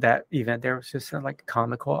doing that event there was just like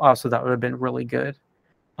comical. Also, that would have been really good.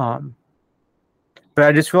 But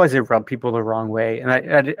I just realized it rubbed people the wrong way, and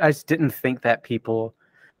I just didn't think that people,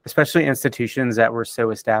 especially institutions that were so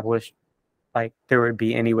established, like there would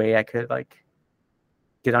be any way I could like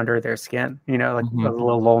get under their skin, you know, like a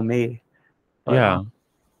little old me. But, yeah.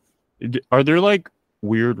 Are there like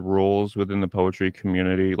weird rules within the poetry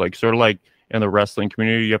community? Like sort of like in the wrestling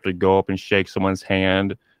community, you have to go up and shake someone's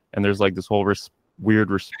hand, and there's like this whole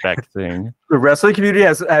weird respect thing. The wrestling community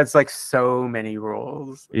has like so many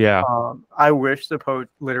rules. Yeah. I wish the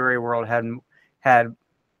literary world had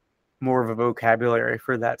more of a vocabulary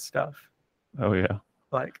for that stuff. Oh yeah.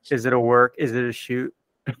 Like, is it a work? Is it a shoot?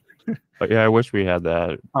 But yeah, I wish we had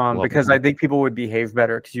that. Because I think people would behave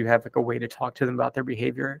better because you have like a way to talk to them about their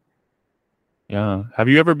behavior. Yeah. Have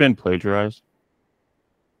you ever been plagiarized?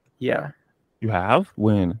 Yeah. You have?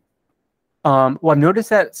 When? Well, I've noticed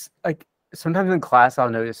that like sometimes in class, I'll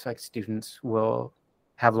notice like students will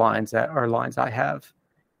have lines that are lines I have.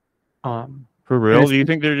 For real? Do you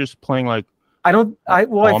think they're just playing like? I think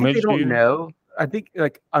they don't you? know. I think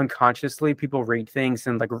like unconsciously people read things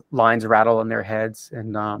and like lines rattle in their heads.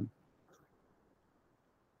 And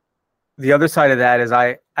the other side of that is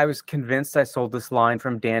I was convinced I sold this line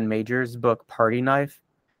from Dan Major's book Party Knife.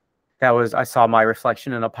 I saw my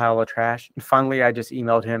reflection in a pile of trash. And finally I just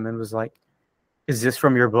emailed him and was like, is this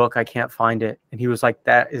from your book? I can't find it. And he was like,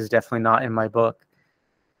 that is definitely not in my book.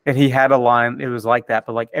 And he had a line, it was like that,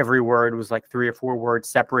 but like every word was like 3 or 4 words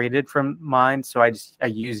separated from mine. So I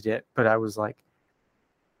used it, but I was like,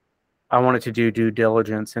 I wanted to do due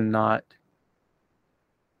diligence and not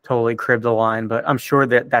totally crib the line, but I'm sure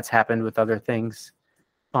that that's happened with other things.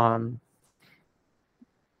 But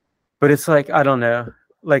it's like, I don't know,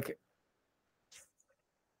 like,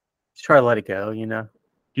 just try to let it go, you know?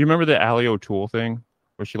 Do you remember the Ally O'Toole thing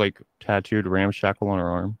where she like tattooed ramshackle on her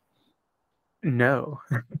arm? No.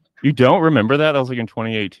 You don't remember that? That was like in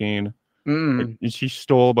 2018. Mm. She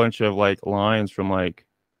stole a bunch of like lines from like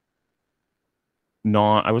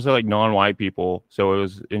non-white people. So it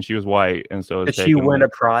was, and she was white, and so did she win a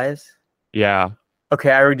prize? Yeah.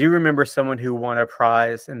 Okay, I do remember someone who won a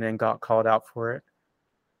prize and then got called out for it.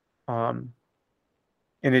 And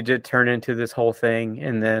it did turn into this whole thing,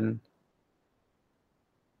 and then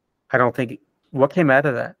I don't think what came out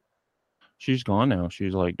of that. She's gone now.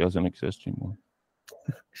 She's like doesn't exist anymore.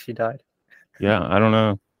 She died. Yeah, I don't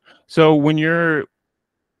know. So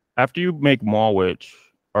after you make Mallwitch,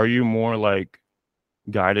 are you more like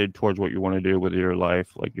guided towards what you want to do with your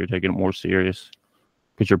life? Like you're taking it more serious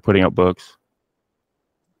because you're putting out books?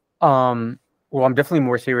 Well, I'm definitely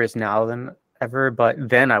more serious now than ever, but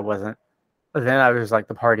then I wasn't. Then I was like,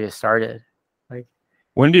 the party has started. Like,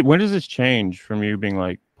 when does this change from you being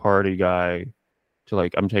like party guy to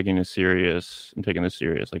like I'm taking this serious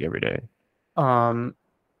like every day?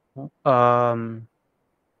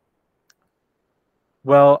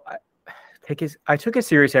 Well, I took it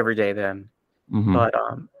serious every day then, but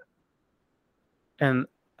and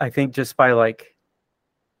I think just by like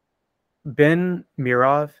Ben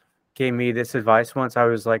Mirov gave me this advice once. I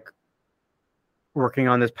was like working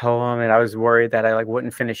on this poem and I was worried that I like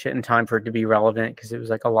wouldn't finish it in time for it to be relevant because it was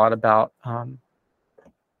like a lot about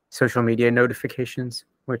social media notifications,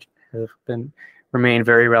 which have remained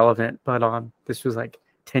very relevant. But this was like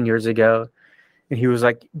 10 years ago, and he was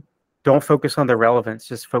like, don't focus on the relevance,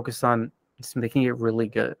 just focus on Just making it really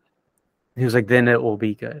good. He was like, then it will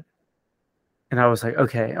be good. And I was like,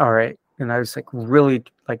 okay, all right. And I was like, really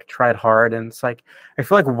like tried hard. And it's like, I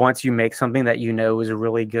feel like once you make something that you know is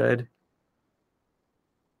really good,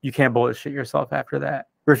 you can't bullshit yourself after that.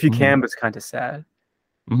 Or if you can, but it's kind of sad.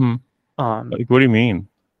 Like, what do you mean?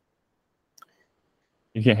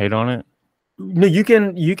 You can't hate on it? No, you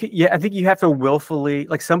can, yeah, I think you have to willfully,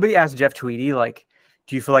 like somebody asked Jeff Tweedy, like,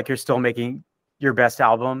 do you feel like you're still making your best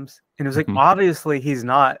albums? And it was like, obviously he's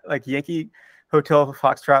not. Like Yankee Hotel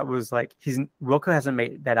Foxtrot was like, Wilco hasn't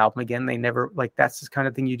made that album again. They never, like, that's this kind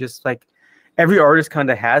of thing you just like, every artist kind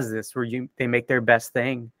of has this where they make their best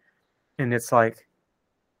thing. And it's like,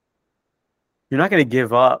 you're not going to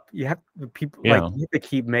give up. You have people like, you have to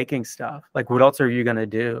keep making stuff. Like, what else are you going to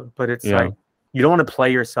do? But it's like, you don't want to play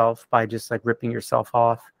yourself by just like ripping yourself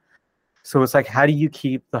off. So it's like, how do you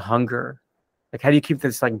keep the hunger? Like, how do you keep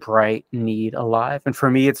this like bright need alive? And for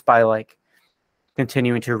me, it's by like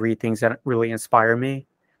continuing to read things that really inspire me.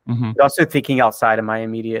 But also thinking outside of my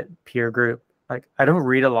immediate peer group. Like, I don't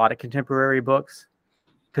read a lot of contemporary books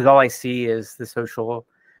because all I see is the social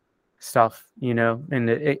stuff, you know, and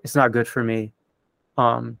it's not good for me.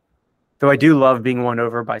 Though I do love being won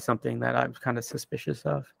over by something that I'm kind of suspicious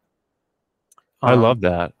of. I love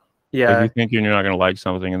that. Yeah. Like, you think you're not going to like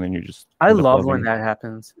something and then you just... I love when that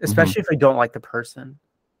happens, especially if I don't like the person.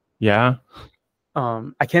 Yeah.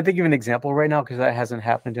 I can't think of an example right now because that hasn't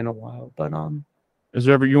happened in a while. But is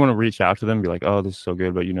there ever you want to reach out to them and be like, oh, this is so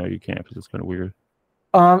good, but you know you can't because it's kind of weird?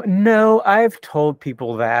 No, I've told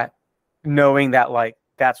people that, knowing that like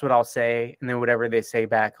that's what I'll say, and then whatever they say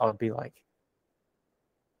back, I'll be like,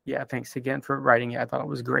 yeah, thanks again for writing it. I thought it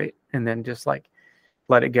was great, and then just like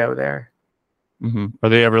let it go there. Are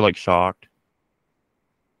they ever like shocked?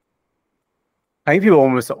 I think people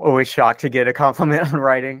almost always shocked to get a compliment on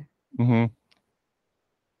writing. Did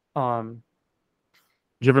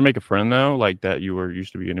you ever make a friend though, like that you were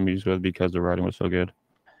used to be enemies with because the writing was so good?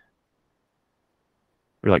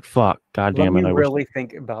 You're like, fuck, god damn it! Let me really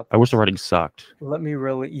think about this. I wish the writing sucked. Let me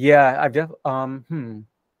really, yeah, I've just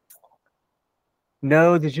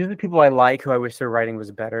No, there's usually people I like who I wish their writing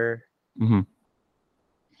was better.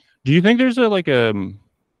 Do you think there's a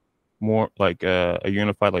more like a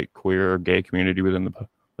unified like queer or gay community within the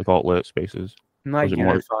like alt-lit spaces? Not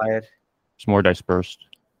unified. It's more dispersed.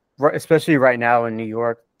 Right, especially right now in New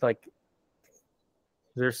York, like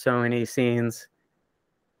there's so many scenes.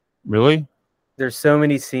 Really? There's so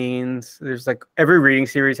many scenes. There's like every reading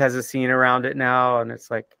series has a scene around it now, and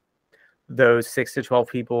it's like those 6 to 12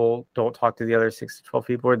 people don't talk to the other 6 to 12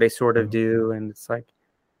 people, or they sort of do, and it's like,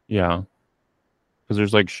 yeah, because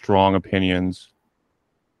there's like strong opinions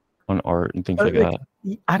on art and things like that.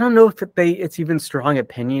 I don't know if it's even strong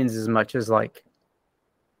opinions as much as like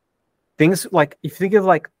things like, if you think of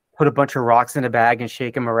like put a bunch of rocks in a bag and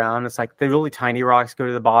shake them around, it's like the really tiny rocks go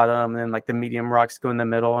to the bottom, and then like the medium rocks go in the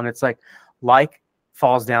middle, and it's like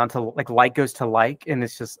falls down to like goes to like, and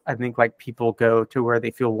it's just, I think like people go to where they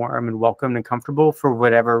feel warm and welcomed and comfortable for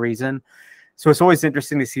whatever reason. So it's always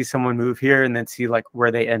interesting to see someone move here and then see like where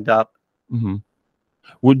they end up.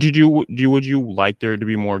 Would you like there to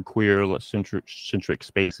be more queer centric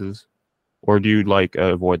spaces, or do you like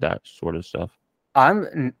avoid that sort of stuff? I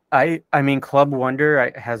mean, Club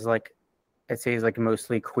Wonder has like, I'd say is like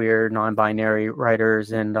mostly queer, non-binary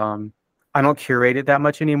writers, and I don't curate it that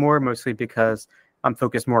much anymore, mostly because I'm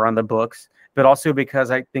focused more on the books, but also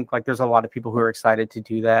because I think like there's a lot of people who are excited to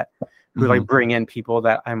do that, who like bring in people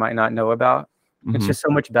that I might not know about. It's just so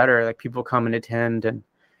much better. Like people come and attend, and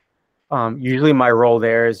usually my role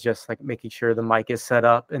there is just like making sure the mic is set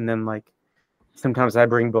up, and then like sometimes I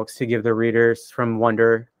bring books to give the readers from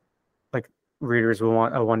Wonder. Like readers will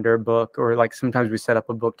want a Wonder book, or like sometimes we set up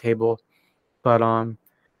a book table, but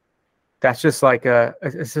that's just like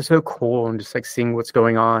it's just so cool, and just like seeing what's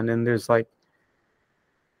going on, and there's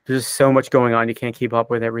just so much going on, you can't keep up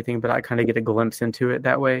with everything, but I kind of get a glimpse into it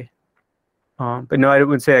that way. But no, I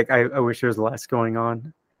wouldn't say like I wish there was less going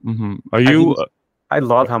on. I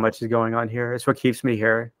love how much is going on here. It's what keeps me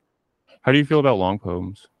here. How do you feel about long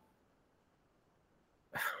poems?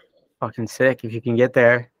 Fucking sick if you can get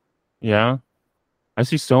there. Yeah, I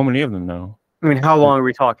see so many of them now. I mean, how long are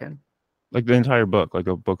we talking? Like the entire book, like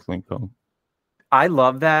a book length poem. I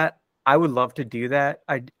love that. I would love to do that.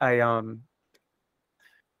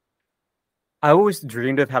 I always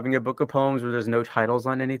dreamed of having a book of poems where there's no titles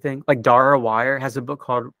on anything. Like Dara Wire has a book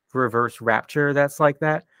called Reverse Rapture that's like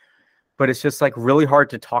that. But it's just like really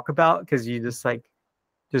hard to talk about because you just like,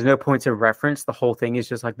 there's no points of reference. The whole thing is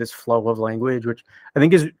just like this flow of language, which I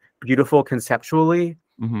think is beautiful conceptually.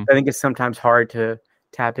 I think it's sometimes hard to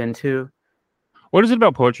tap into. What is it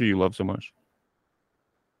about poetry you love so much?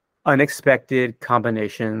 Unexpected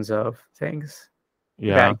combinations of things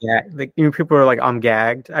Yeah. like people are like, I'm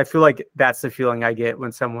gagged. I feel like that's the feeling I get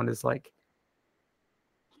when someone is like,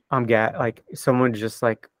 I'm gagged. Like someone just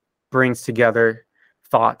like brings together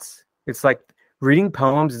thoughts. It's like reading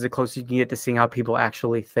poems is the closest you can get to seeing how people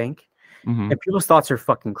actually think. Hmm. And people's thoughts are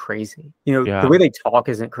fucking crazy. You know, the Yeah. way they talk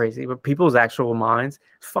isn't crazy, but people's actual minds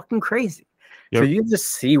is fucking crazy. So Yep. you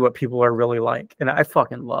just see what people are really like. And I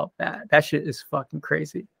fucking love that. That shit is fucking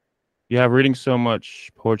crazy. Yeah, reading so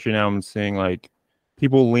much poetry now, I'm seeing like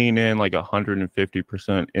people lean in like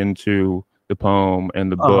 150% into the poem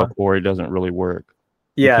and the Uh-huh. book, or it doesn't really work.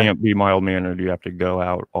 You Yeah, can't be mild mannered. You have to go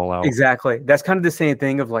out all out. exactly. That's kind of the same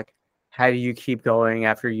thing of like, how do you keep going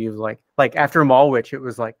after you've like after Malwich, it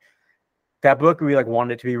was like that book we like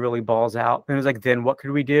wanted it to be really balls out. And it was like, then what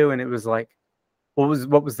could we do? And it was like, what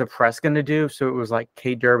was the press gonna do? So it was like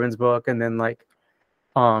Kate Durbin's book, and then like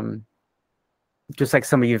um just like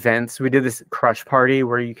some events. We did this crush party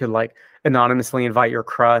where you could like anonymously invite your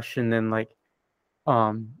crush, and then like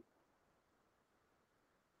um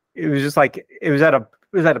it was just like it was at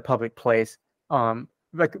a public place.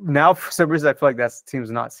 Like now for some reason I feel like that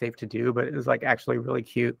seems not safe to do, but it was like actually really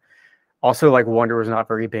cute. Also, like Wonder was not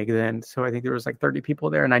very big then, so I think there was like 30 people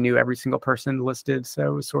there, and I knew every single person listed, so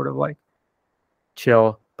it was sort of like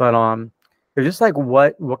chill. But they're just like,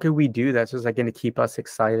 what could we do that's just like going to keep us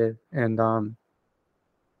excited? And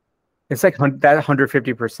it's like that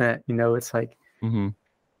 150%. You know, it's like Hmm.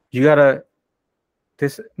 you gotta.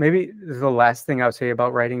 This maybe this is the last thing I would say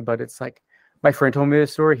about writing, but it's like my friend told me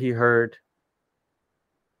this story. He heard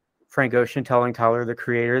Frank Ocean telling Tyler, the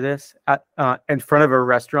creator, this in front of a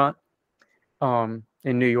restaurant in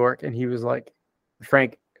New York, and he was like,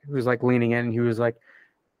 Frank was like leaning in, and he was like,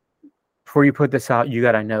 before you put this out, you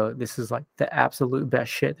gotta know this is like the absolute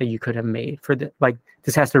best shit that you could have made for the like.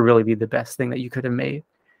 This has to really be the best thing that you could have made.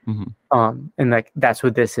 Hmm. And like that's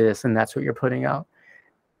what this is, and that's what you're putting out.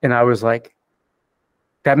 And I was like,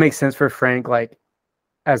 that makes sense for Frank, like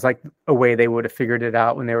as like a way they would have figured it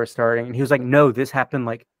out when they were starting. And he was like, no, this happened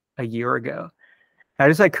like a year ago. And I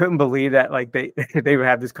just like couldn't believe that like they they would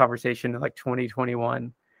have this conversation in like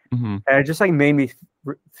 2021. Hmm. And it just like made me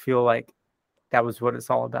feel like that was what it's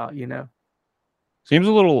all about, you know. Seems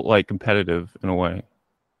a little like competitive in a way.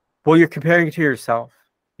 Well, you're comparing it to yourself,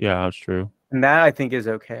 Yeah, that's true. and that I think is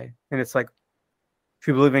okay. And it's like, if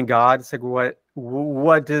you believe in God, it's like,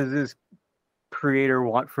 what does this creator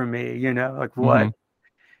want from me? You know, like Hmm. what?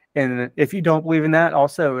 And if you don't believe in that,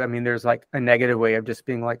 also, I mean, there's like a negative way of just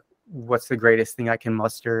being like, what's the greatest thing I can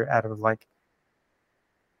muster out of like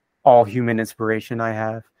all human inspiration I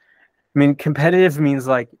have? I mean, competitive means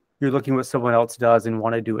like you're looking what someone else does and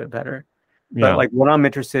want to do it better. But Yeah. like what I'm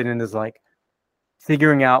interested in is like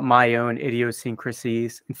figuring out my own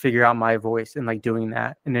idiosyncrasies and figure out my voice and like doing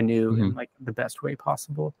that in a new Hmm. and like the best way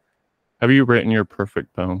possible. Have you written your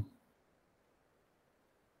perfect poem?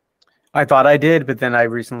 I thought I did, but then I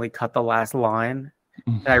recently cut the last line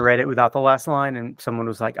Mm. and I read it without the last line, and someone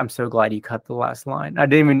was like, I'm so glad you cut the last line. I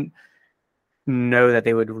didn't even know that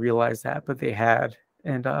they would realize that, but they had.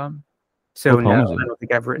 And so What no, poem is I it? don't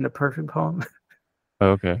think I've written a perfect poem.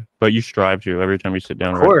 Oh, okay, but you strive to every time you sit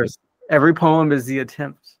down Of and write it. course, every poem is the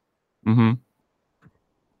attempt. Hmm.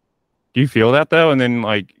 Do you feel that though? And then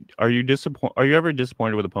like, are you disappointed? Are you ever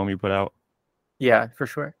disappointed with a poem you put out? Yeah, for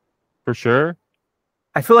sure. For sure.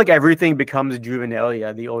 I feel like everything becomes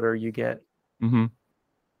juvenilia the older you get. Hmm.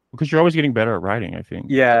 Because you're always getting better at writing, I think.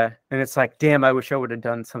 Yeah, and it's like, damn, I wish I would have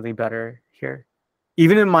done something better here.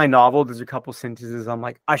 Even in my novel, there's a couple sentences I'm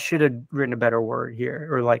like, I should have written a better word here,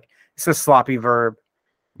 or like it's a sloppy verb,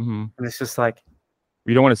 Hmm. and it's just like,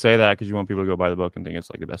 You don't want to say that because you want people to go buy the book and think it's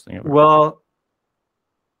like the best thing ever. well,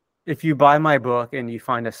 if you buy my book and you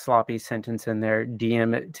find a sloppy sentence in there,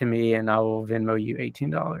 DM it to me and I will Venmo you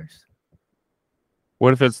 $18.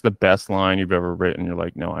 What if it's the best line you've ever written? You're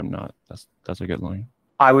like, no, I'm not. That's a good line.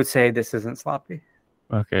 I would say this isn't sloppy.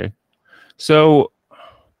 Okay. So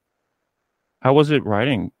how was it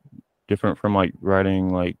writing? Different from like writing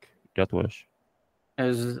like Death Wish? It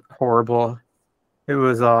was horrible. It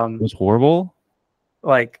was It was horrible.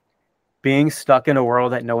 like being stuck in a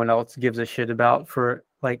world that no one else gives a shit about for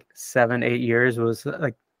like 7-8 years was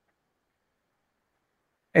like,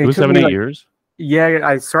 and It it was took seven, me eight like, years. yeah,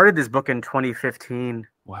 I started this book in 2015,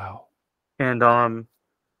 Wow. and Go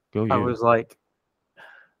I you. was like,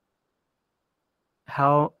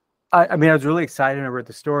 how I mean, I was really excited when I wrote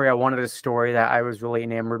the story. I wanted a story that I was really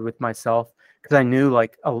enamored with myself, because I knew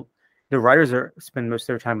like the writers spend most of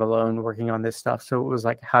their time alone working on this stuff. So it was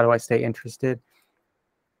like, how do I stay interested?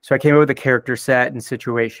 So I came up with a character set and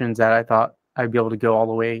situations that I thought I'd be able to go all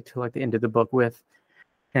the way to like the end of the book with.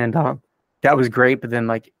 And that was great. But then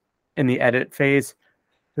like in the edit phase,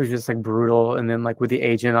 it was just like brutal. And then like with the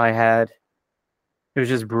agent I had, it was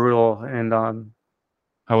just brutal. And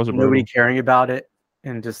How was it nobody brutal? caring about it.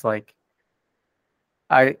 And just like,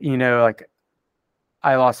 like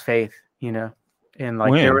I lost faith, and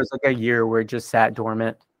like there When? was like a year where it just sat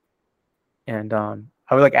dormant. And I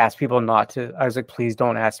would like ask people not to. I was like, please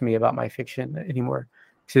don't ask me about my fiction anymore.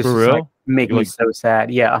 It's For just like real? make You me like so sad.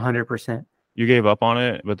 Yeah, 100%. you gave up on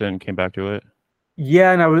it, but then came back to it?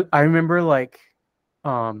 Yeah, and I remember like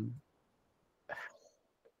um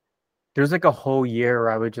there's like a whole year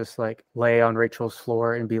where I would just like lay on Rachel's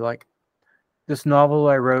floor and be like, this novel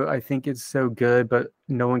I wrote, I think it's so good, but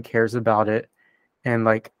no one cares about it. And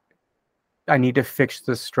like I need to fix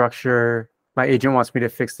the structure. My agent wants me to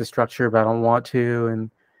fix the structure, but I don't want to.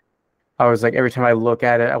 And I was like, every time I look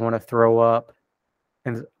at it, I want to throw up.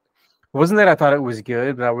 And it wasn't that I thought it was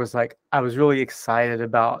good, but I was like, I was really excited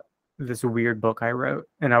about this weird book I wrote.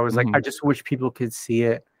 And I was like, Mm-hmm. I just wish people could see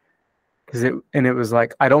it. It was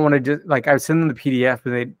like, I don't want to just like, I would send them the PDF,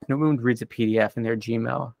 but no one reads a PDF in their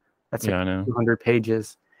Gmail. That's like Yeah, I know. 200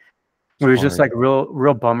 pages. It It's was just hard. like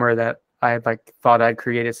real bummer that I had like thought I'd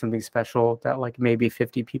created something special that like maybe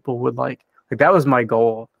 50 people would like. Like that was my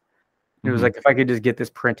goal. It was Mm-hmm. like if I could just get this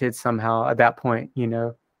printed somehow at that point,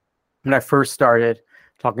 when I first started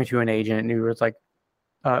talking to an agent who was like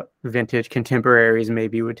vintage contemporaries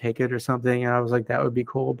maybe would take it or something. And I was like, that would be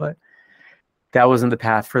cool. But that wasn't the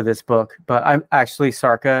path for this book. But I'm actually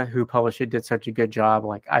Sarka, who published it, did such a good job.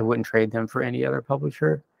 Like I wouldn't trade them for any other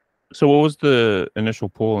publisher. So what was the initial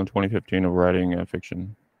pull in 2015 of writing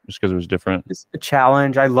fiction? Just because it was different? It's a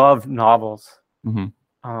challenge. I love novels. Mm-hmm.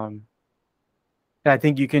 And I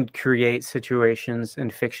think you can create situations in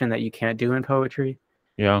fiction that you can't do in poetry.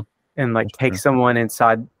 Yeah. And like That's take true. someone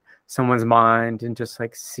inside someone's mind and just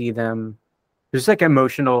like see them. There's like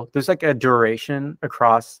a duration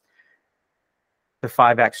across the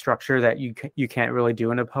 5-act structure that you can't really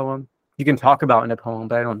do in a poem. You can talk about in a poem,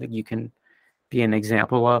 but I don't think you can be an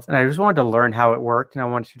example of. And I just wanted to learn how it worked, and I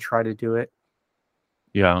wanted to try to do it.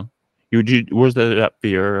 Yeah. Was there that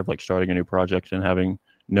fear of like starting a new project and having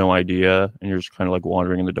no idea and you're just kind of like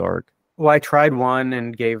wandering in the dark? Well, I tried one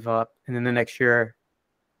and gave up, and then the next year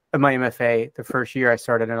of my MFA, the first year I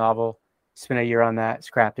started a novel, spent a year on that,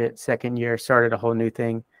 scrapped it. Second year, started a whole new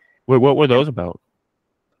thing. Wait, what were those about?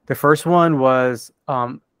 The first one was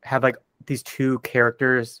had like these two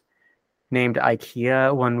characters named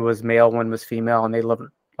IKEA. One was male, one was female, and they lived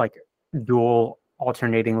like dual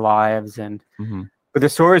alternating lives. And Mm-hmm. but the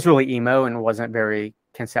story was really emo and wasn't very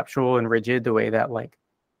conceptual and rigid the way that like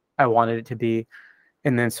I wanted it to be.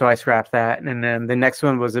 And then so I scrapped that. And then the next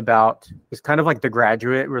one was kind of like The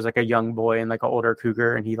Graduate, where it was like a young boy and like an older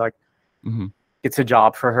cougar, and he like Mm-hmm. gets a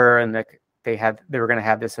job for her, and like they were gonna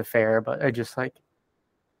have this affair, but I just like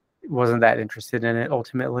wasn't that interested in it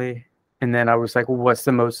ultimately. And then I was like, well, what's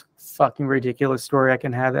the most fucking ridiculous story I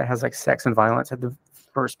can have that has like sex and violence at the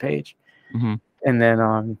first page? Mm-hmm. And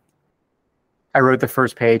then I wrote the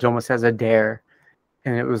first page almost as a dare.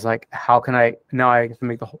 And it was like, how can I have to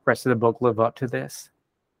make the whole rest of the book live up to this?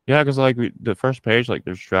 Yeah, because like the first page, like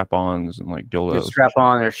there's strap-ons and like dildos. There's strap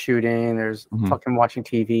on, there's shooting, there's Mhm. fucking watching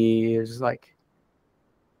TV. There's like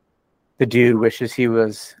the dude wishes he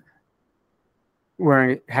was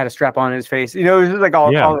had a strap on his face. It was just like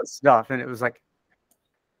all this stuff. And it was like,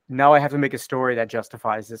 now I have to make a story that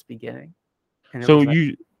justifies this beginning. And So it was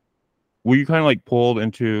were you kind of like pulled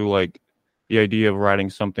into like the idea of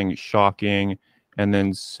writing something shocking and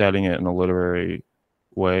then setting it in a literary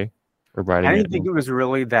way, or writing I it? didn't think it was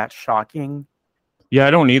really that shocking. Yeah,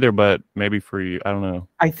 I don't either, but maybe for you, I don't know.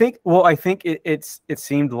 I think it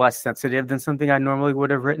seemed less sensitive than something I normally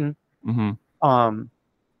would have written. Mm-hmm.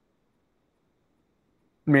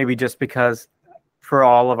 Maybe just because for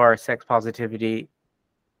all of our sex positivity,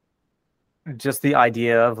 just the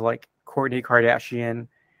idea of like Kourtney Kardashian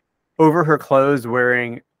over her clothes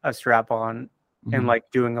wearing a strap on Mm-hmm. and like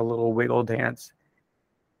doing a little wiggle dance,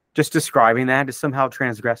 just describing that is somehow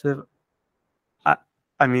transgressive.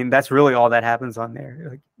 I mean, that's really all that happens on there.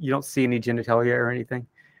 Like, you don't see any genitalia or anything.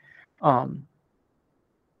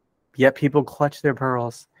 Yet people clutch their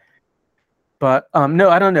pearls. But no,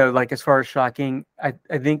 I don't know. Like as far as shocking, I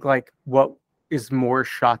think like what is more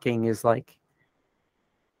shocking is like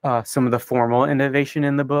some of the formal innovation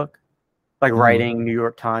in the book, like writing New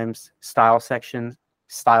York Times style sections,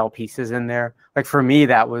 style pieces in there. Like for me,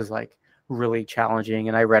 that was like really challenging,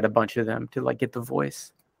 and I read a bunch of them to like get the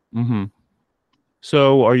voice. Mm-hmm.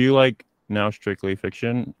 So are you like now strictly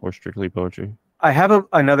fiction or strictly poetry? I have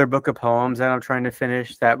another book of poems that I'm trying to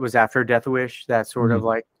finish that was after Death Wish that sort of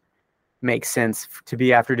like makes sense to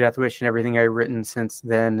be after Death Wish and everything I've written since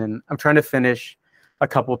then. And I'm trying to finish a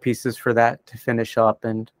couple pieces for that to finish up.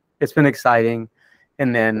 And it's been exciting.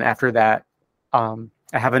 And then after that, I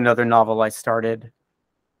have another novel I started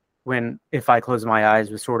when If I Close My Eyes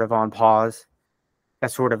was sort of on pause.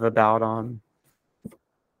 That's sort of about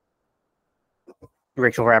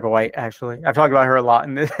Rachel Rabbit White, actually. I've talked about her a lot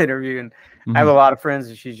in this interview, and I have a lot of friends,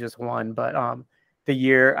 and she's just one. But the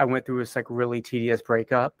year I went through this like really tedious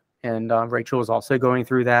breakup, and Rachel was also going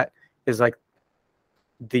through that, is like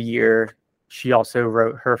the year she also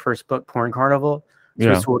wrote her first book, Porn Carnival.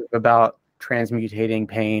 So it's sort of about transmutating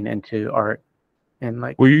pain into art. And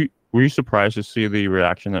like, were you surprised to see the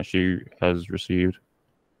reaction that she has received?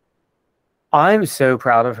 I'm so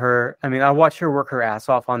proud of her. I mean, I watched her work her ass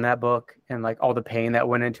off on that book and like all the pain that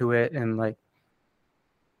went into it. And like,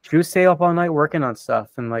 she would stay up all night working on stuff.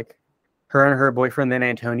 And like, her and her boyfriend, then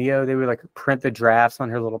Antonio, they would like print the drafts on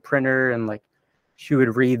her little printer and like, she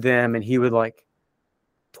would read them and he would like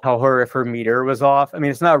tell her if her meter was off. I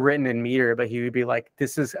mean, it's not written in meter, but he would be like,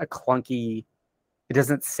 this is a clunky, it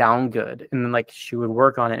doesn't sound good. And then like, she would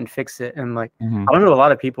work on it and fix it. And like, I don't know a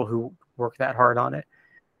lot of people who work that hard on it.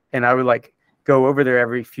 And I would like go over there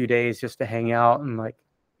every few days just to hang out, and like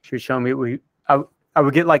she would show me I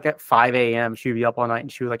would get like at 5 a.m. She would be up all night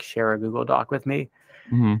and she would like share a Google Doc with me.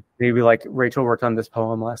 Maybe like, Rachel worked on this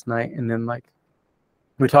poem last night, and then like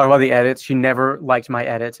we talk about the edits. She never liked my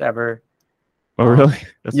edits ever. Oh really?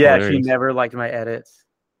 That's yeah, hilarious. she never liked my edits.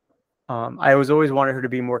 I always wanted her to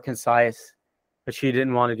be more concise, but she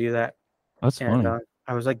didn't want to do that. That's funny.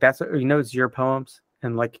 I was like, that's, it's your poems.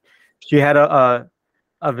 And like, she had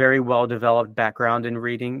a very well-developed background in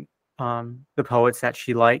reading the poets that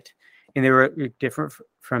she liked, and they were different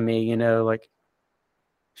from me. Like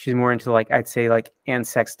she's more into like, I'd say like Anne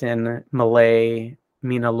Sexton, Millay,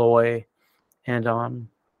 Mina Loy, and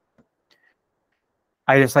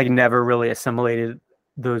I just like never really assimilated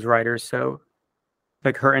those writers. So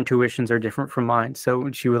like her intuitions are different from mine. So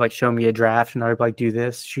when she would like show me a draft and I would like do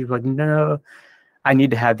this, she'd be like, no, I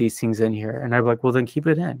need to have these things in here, and I'd be like, well, then keep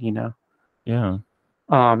it in. Yeah.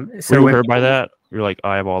 So were you hurt by that? You're like,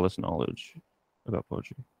 I have all this knowledge about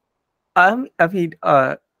poetry. I mean,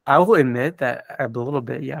 I will admit that a little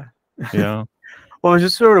bit, yeah. Yeah. Well, I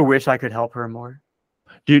just sort of wish I could help her more.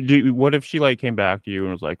 What if she like came back to you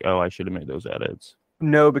and was like, oh, I should have made those edits?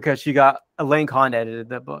 No, because she got Elaine Kahn edited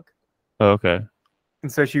that book. Oh, okay.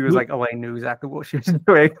 And so she was like, Elaine knew exactly what she was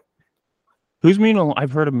doing. Who's Mina?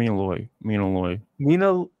 I've heard of Mina Loy.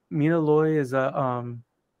 Mina Loy is a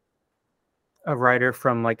writer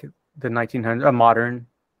from like the 1900s, a modern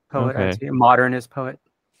poet. Okay. I'd say a modernist poet.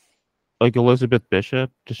 Like Elizabeth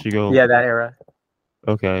Bishop? Does she go? Yeah, that era.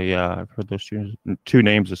 Okay, yeah, I've heard those two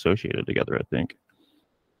names associated together, I think.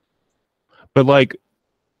 But like,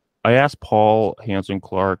 I asked Paul Hanson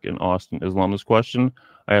Clark in Austin Islam this question.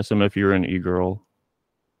 I asked him if you're an e-girl.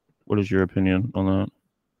 What is your opinion on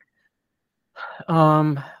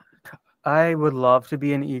that? I would love to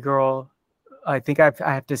be an e-girl. I think I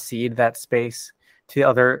have to cede that space to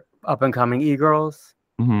other up-and-coming e-girls.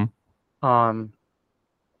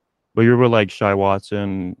 But you were like Shy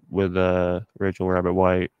Watson with Rachel Rabbit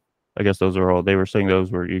White. I guess those are all. They were saying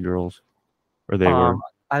those were e-girls, or they were.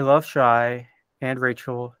 I love Shy and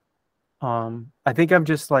Rachel. I think I'm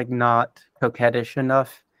just like not coquettish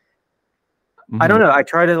enough. I don't know. I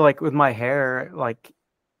try to like with my hair, like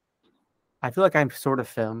I feel like I'm sort of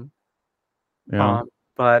femme. Yeah.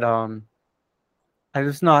 But I'm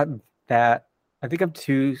just not that. I think I'm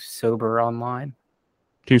too sober online.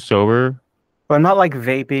 Too sober? But I'm not like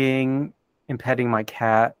vaping and petting my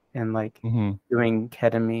cat and like doing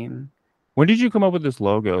ketamine. When did you come up with this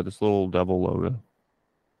logo, this little devil logo?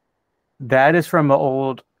 That is from an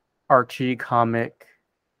old Archie comic,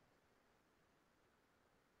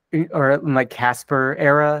 or like Casper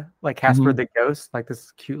era, like Casper the Ghost, like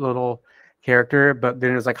this cute little character. But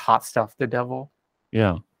then there's like Hot Stuff the Devil.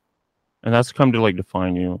 Yeah, and that's come to like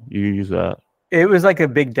define you. You use that. It was like a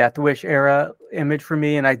big Death Wish era image for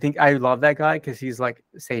me, and I think I love that guy because he's like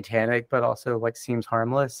satanic, but also like seems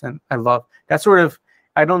harmless, and I love that sort of.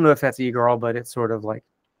 I don't know if that's e-girl, but it's sort of like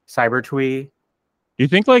cyber twee. Do you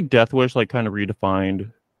think like Death Wish like kind of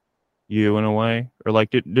redefined you in a way, or like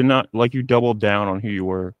did not like you doubled down on who you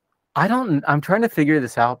were? I'm trying to figure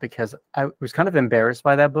this out because I was kind of embarrassed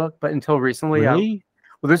by that book, but until recently, really?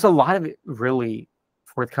 Well, there's a lot of really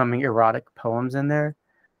forthcoming erotic poems in there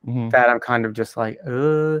that I'm kind of just like,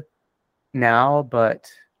 now,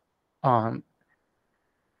 but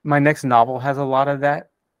my next novel has a lot of that.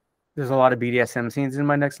 there's a lot of BDSM scenes in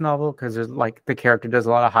my next novel because there's like the character does a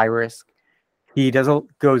lot of high risk. He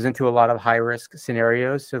goes into a lot of high risk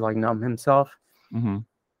scenarios to like numb himself,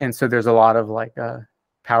 and so there's a lot of like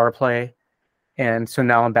power play. And so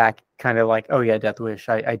now I'm back kind of like, oh yeah, Death Wish.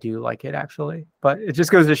 I do like it actually. But it just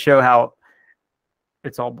goes to show how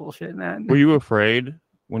it's all bullshit, man. Were you afraid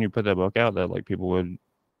when you put that book out that like people would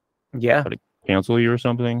Yeah. try to cancel you or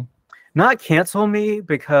something? Not cancel me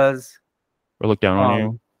because Or look down on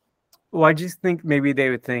you? well, I just think maybe they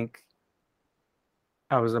would think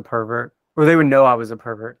I was a pervert. Or they would know I was a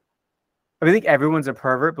pervert. I think everyone's a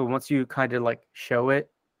pervert, but once you kind of like show it,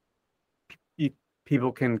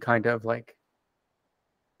 people can kind of like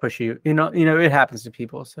push you. You know, it happens to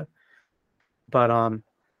people. So, but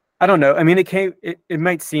I don't know. I mean, it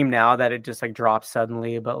might seem now that it just like dropped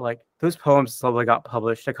suddenly, but like those poems slowly got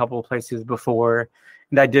published a couple of places before,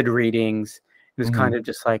 and I did readings. It was kind of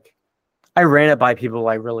just like I ran it by people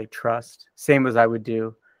I really trust, same as I would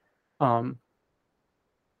do.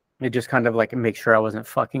 It just kind of like make sure I wasn't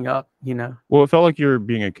fucking up, you know? Well, it felt like you were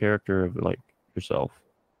being a character of like yourself.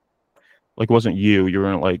 Like it wasn't you. You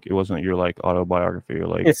weren't like it wasn't your like autobiography or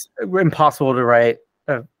like. It's impossible to write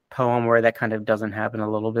a poem where that kind of doesn't happen a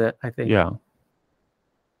little bit, I think. Yeah.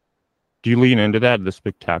 Do you lean into that, the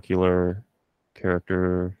spectacular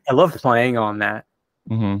character? I love playing on that.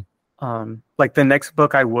 Like the next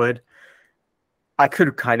book I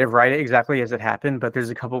could kind of write it exactly as it happened, but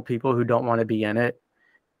there's a couple people who don't want to be in it.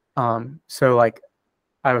 So like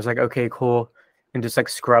I was like, okay, cool, and just like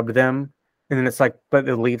scrub them, and then it's like, but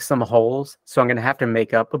it leaves some holes, so I'm gonna have to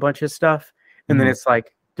make up a bunch of stuff, and then it's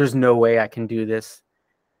like, there's no way I can do this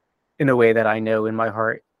in a way that I know in my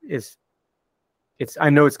heart I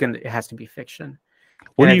know it has to be fiction.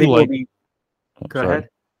 What do you like? Go ahead.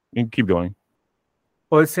 You can keep going.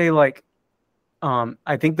 Well, let's say like,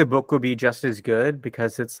 I think the book will be just as good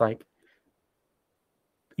because it's like,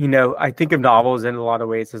 you know, I think of novels in a lot of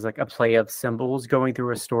ways as like a play of symbols going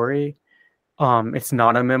through a story. It's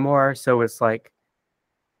not a memoir, so it's like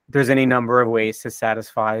there's any number of ways to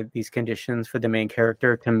satisfy these conditions for the main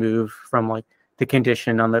character to move from like the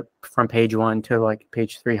condition from page 1 to like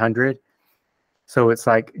page 300. So it's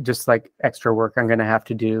like just like extra work I'm gonna have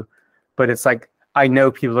to do, but it's like I know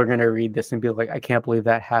people are gonna read this and be like, I can't believe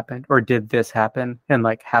that happened, or did this happen? And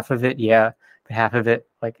like half of it, yeah, but half of it,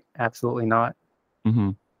 like absolutely not.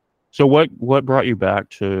 So what brought you back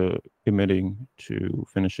to committing to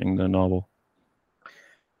finishing the novel?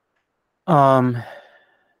 Because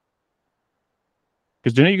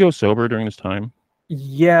didn't you go sober during this time?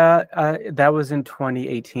 Yeah, that was in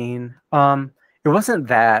 2018. It wasn't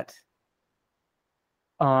that.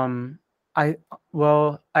 I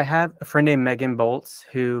had a friend named Megan Bolts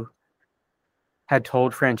who had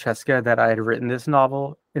told Francesca that I had written this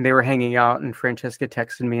novel, and they were hanging out, and Francesca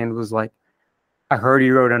texted me and was like, I heard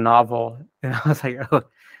you wrote a novel. And I was like, oh,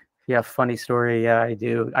 yeah, funny story. Yeah, I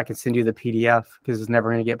do. I can send you the PDF because it's never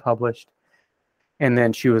going to get published. And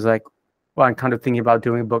then she was like, well, I'm kind of thinking about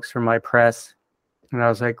doing books for my press. And I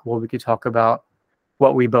was like, well, we could talk about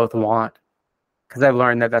what we both want. Because I've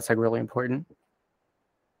learned that that's like really important.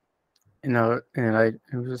 You know, and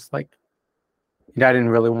it was just like, I didn't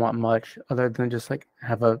really want much other than just like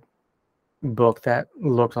have a book that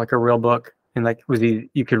looked like a real book. And like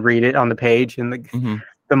you could read it on the page, and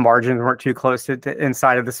the margins weren't too close to the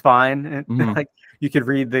inside of the spine, and like you could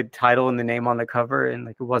read the title and the name on the cover, and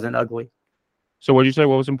like it wasn't ugly. So what did you say?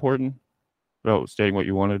 What was important about stating what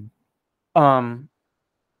you wanted? In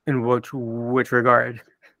which regard?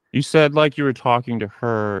 You said like you were talking to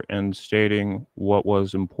her and stating what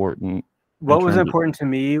was important. What was important to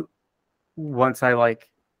me once I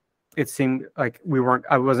like, it seemed like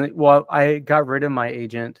I got rid of my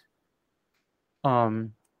agent.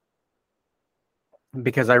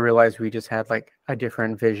 Because I realized we just had like a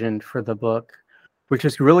different vision for the book, which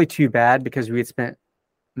is really too bad because we had spent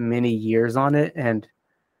many years on it. And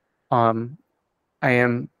I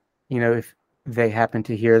am, you know, if they happen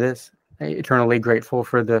to hear this, eternally grateful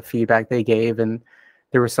for the feedback they gave. And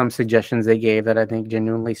there were some suggestions they gave that I think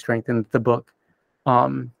genuinely strengthened the book.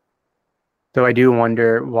 Though I do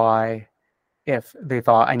wonder why, if they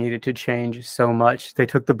thought I needed to change so much, they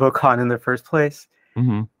took the book on in the first place.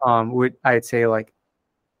 I'd say like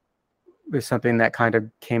there's something that kind of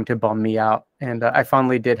came to bum me out, and I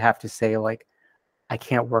finally did have to say like, I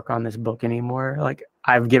can't work on this book anymore. Like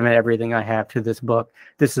I've given everything I have to this book.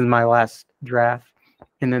 This is my last draft.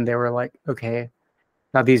 And then they were like, okay,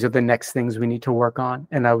 now these are the next things we need to work on.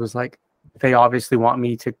 And I was like, they obviously want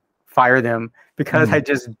me to fire them because I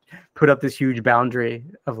just put up this huge boundary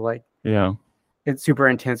of like, yeah, it's super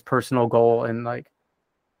intense personal goal, and like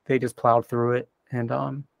they just plowed through it.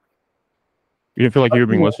 And You didn't feel like you were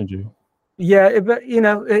being listened to. Yeah, but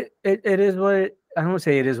it is what I don't want to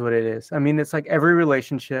say it is what it is. I mean, it's like every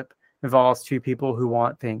relationship involves two people who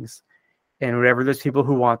want things, and whatever there's people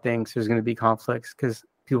who want things, there's going to be conflicts because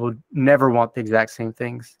people never want the exact same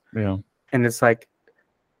things. Yeah. And it's like,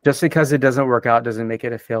 just because it doesn't work out doesn't make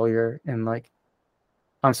it a failure. And like,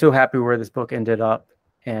 I'm so happy where this book ended up.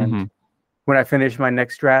 And when I finish my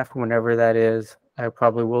next draft, whenever that is, I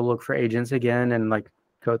probably will look for agents again and like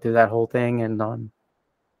go through that whole thing. And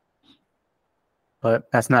but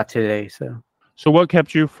that's not today. So what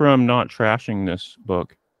kept you from not trashing this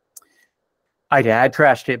book? I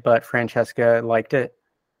trashed it, but Francesca liked it,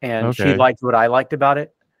 and she Okay. liked what I liked about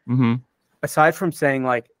it. Mm-hmm. Aside from saying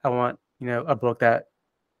like I want a book that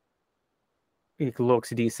it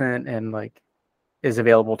looks decent and like is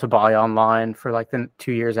available to buy online for like the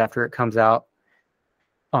 2 years after it comes out.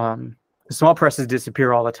 The small presses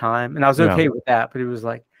disappear all the time, and I was okay with that. But it was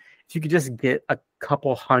like if you could just get a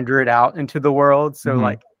couple hundred out into the world, so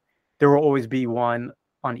like there will always be one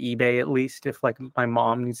on eBay at least if like my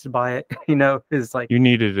mom needs to buy it. Is like you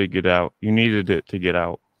needed to get out. You needed it to get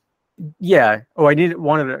out. Yeah. Oh, I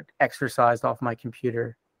wanted it exercised off my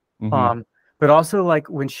computer. But also like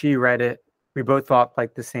when she read it, we both thought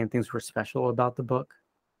like the same things were special about the book,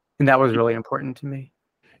 and that was really important to me.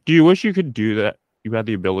 Do you wish you could do that? You had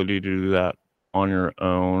the ability to do that on your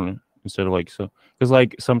own instead of like because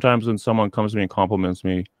like sometimes when someone comes to me and compliments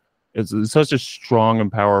me, it's such a strong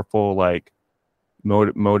and powerful like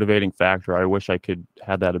motivating factor. I wish I could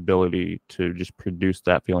have that ability to just produce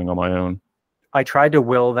that feeling on my own. I tried to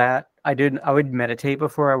will that. I would meditate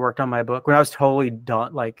before I worked on my book when I was totally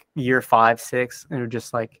done, like year 5, 6, and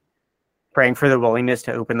just like praying for the willingness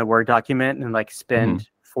to open the Word document and like spend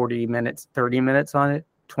 40 minutes, 30 minutes on it,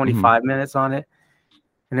 25 minutes on it.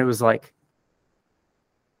 And it was like,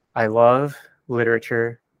 I love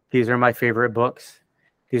literature. These are my favorite books.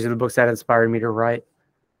 These are the books that inspired me to write.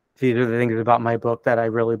 These are the things about my book that I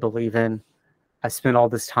really believe in. I spent all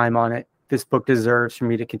this time on it. This book deserves for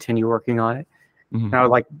me to continue working on it. And I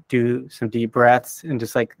would like do some deep breaths and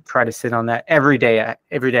just like try to sit on that every day.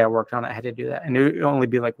 Every day I worked on it, I had to do that. And it would only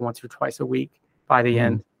be like once or twice a week by the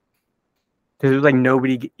end. Because it was like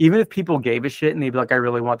nobody, even if people gave a shit and they'd be like, I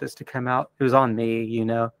really want this to come out, it was on me,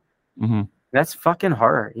 That's fucking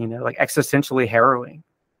hard, like existentially harrowing.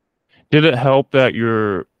 Did it help that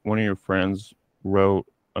one of your friends wrote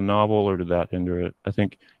a novel, or did that hinder it? I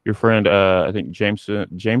think your friend,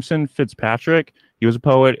 Jameson Fitzpatrick, he was a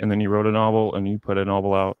poet, and then he wrote a novel, and you put a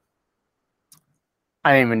novel out.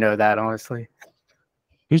 I didn't even know that, honestly.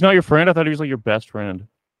 He's not your friend? I thought he was like your best friend.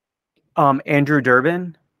 Andrew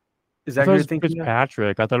Durbin? Is that who you're thinking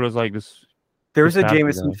Fitzpatrick? I thought it was like this. There was a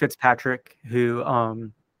Jameson Fitzpatrick who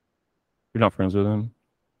You're not friends with him?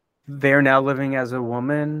 They're now living as a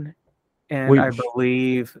woman, and I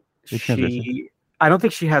believe I don't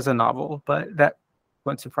think she has a novel, but that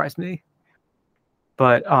wouldn't surprise me.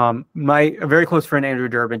 But a very close friend Andrew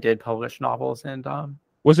Durbin did publish novels, and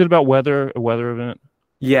was it about a weather event?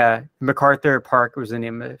 Yeah, MacArthur Park was the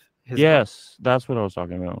name of his book. That's what I was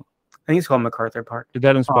talking about. I think it's called MacArthur Park. Did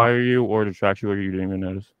that inspire you or detract you, or you didn't even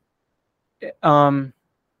notice?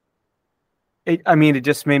 It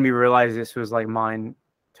just made me realize this was like mine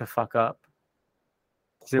to fuck up.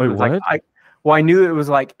 Wait, what? Like I knew it was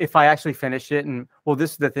like if I actually finished it, and well,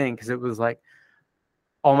 this is the thing, because it was like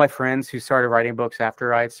all my friends who started writing books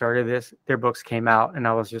after I had started this, their books came out, and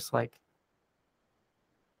I was just like,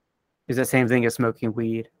 it's the same thing as smoking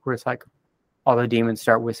weed, where it's like all the demons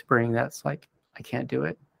start whispering that's like, I can't do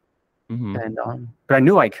it. And but I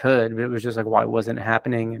knew I could, but it was just like why wasn't it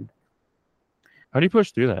happening? And how do you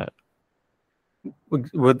push through that?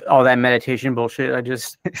 With all that meditation bullshit I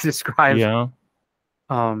just described. Yeah.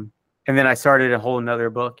 And then I started a whole another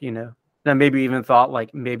book, And I maybe even thought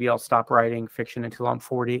like maybe I'll stop writing fiction until I'm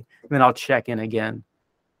 40, and then I'll check in again,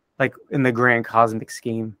 like in the grand cosmic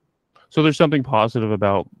scheme. So there's something positive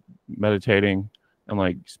about meditating and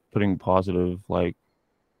like putting positive like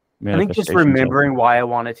I think just remembering why I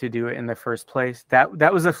wanted to do it in the first place.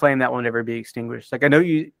 That was a flame that will never be extinguished. Like I know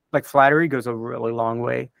you like flattery goes a really long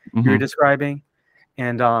way. You're describing,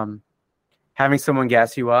 and having someone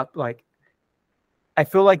gas you up, like I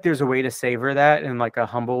feel like there's a way to savor that in like a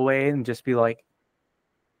humble way and just be like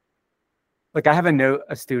I have a note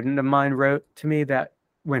a student of mine wrote to me that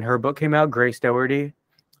when her book came out, Grace Doherty,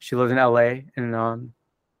 she lives in LA, and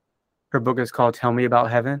her book is called Tell Me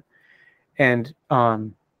About Heaven. And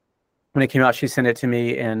when it came out, she sent it to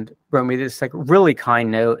me and wrote me this like really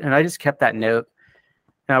kind note. And I just kept that note.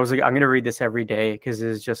 And I was like, I'm going to read this every day because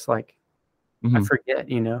it's just like, I forget,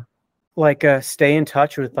 Like stay in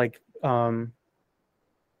touch with like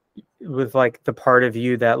with like the part of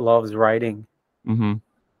you that loves writing. Mm-hmm.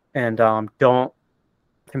 And don't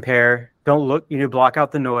compare, don't look, block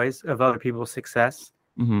out the noise of other people's success.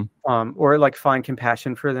 Mm-hmm. Or like find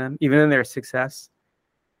compassion for them, even in their success.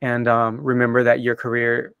 And remember that your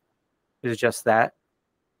career is just that.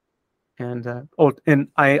 And and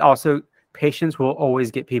I also, patience will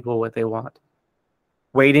always get people what they want.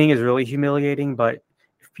 Waiting is really humiliating, but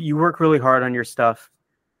if you work really hard on your stuff,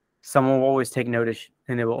 someone will always take notice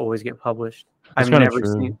and it will always get published. That's kind of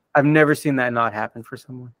true. I've never seen that not happen for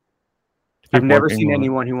someone. I've Keep never working seen on it.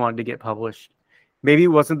 anyone who wanted to get published. Maybe it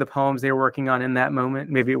wasn't the poems they were working on in that moment.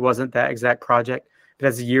 Maybe it wasn't that exact project. But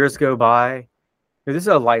as years go by, this is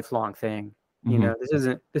a lifelong thing.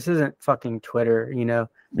 Mm-hmm. This isn't fucking Twitter.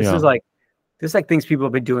 This Yeah. is like things people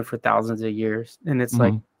have been doing for thousands of years. And it's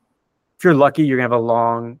like, Mm-hmm. if you're lucky, you're gonna have a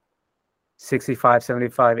long 65,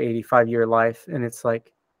 75, 85-year life. And it's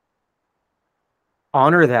like,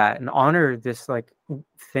 honor that and honor this like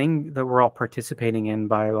thing that we're all participating in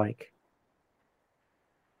by like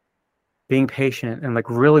being patient and like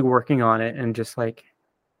really working on it, and just like,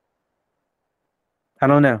 I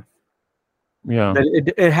don't know. Yeah. But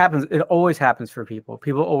it happens. It always happens for people.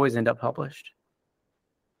 People always end up published.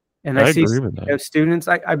 And I see agree with that. Students,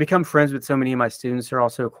 I become friends with so many of my students who are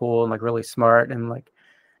also cool and like really smart, and like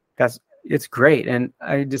it's great. And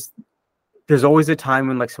there's always a time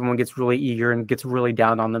when like someone gets really eager and gets really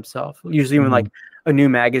down on themselves. Usually when like a new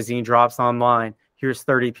magazine drops online, here's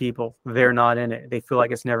 30 people, they're not in it. They feel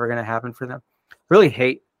like it's never going to happen for them. Really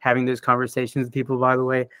hate having those conversations with people, by the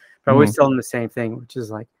way. But I always tell them the same thing, which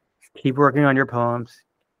is like, keep working on your poems.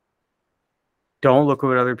 Don't look at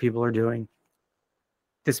what other people are doing.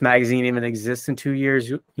 This magazine even exists in 2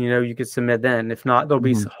 years. You could submit then. If not, there'll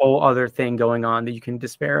be a whole other thing going on that you can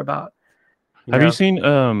despair about. Have you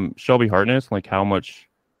seen Shelby Hartness, like how much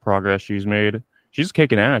progress she's made? She's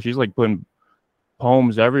kicking ass. She's like putting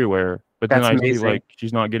poems everywhere. But then I see like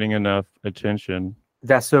she's not getting enough attention.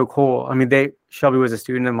 That's so cool. I mean, Shelby was a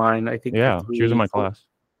student of mine, I think. Yeah, she was in my class.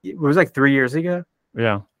 It was like 3 years ago.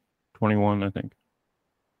 Yeah, 21, I think.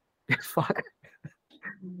 Fuck.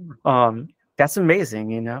 That's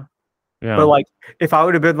amazing, Yeah. But like, if I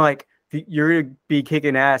would have been like, you're gonna be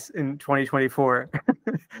kicking ass in 2024,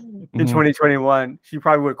 in 2021, she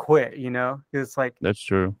probably would quit. It's like, that's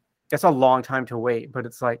true. That's a long time to wait. But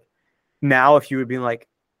it's like, now if you would be like,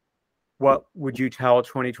 what would you tell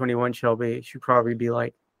 2021 Shelby? She'd probably be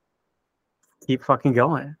like, keep fucking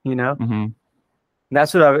going.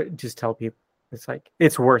 That's what I would just tell people. It's like,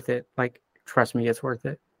 it's worth it. Like, trust me, it's worth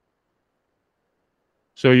it.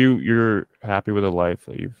 So you're happy with the life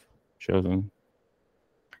that you've chosen?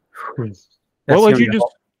 That's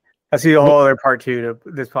the whole other part two to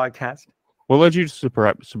this podcast. What led you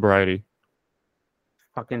to sobriety?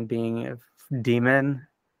 Fucking being a demon.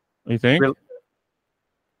 You think?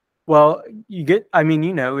 Well,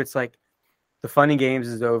 it's like the fun and games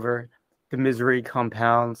is over, the misery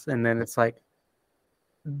compounds, and then it's like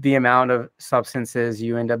the amount of substances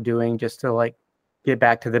you end up doing just to like get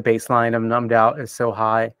back to the baseline of numbed out is so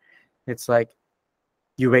high. It's like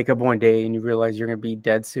you wake up one day and you realize you're gonna be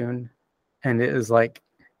dead soon, and it is like,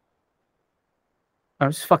 I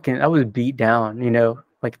was beat down.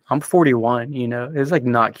 Like, I'm 41. It's like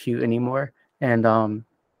not cute anymore. And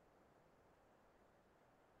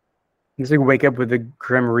it's like wake up with the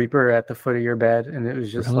Grim Reaper at the foot of your bed, and it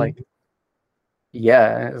was just like,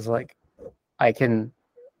 yeah, it was like, I can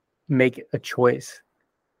make a choice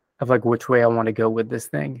of like which way I want to go with this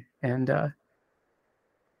thing. And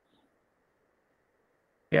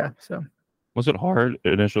yeah, so. Was it hard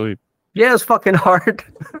initially? Yeah, it was fucking hard.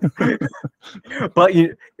 But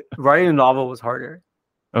writing a novel was harder.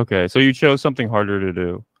 Okay, so you chose something harder to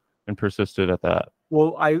do and persisted at that.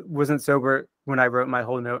 Well, I wasn't sober when I wrote my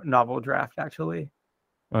whole novel draft, actually.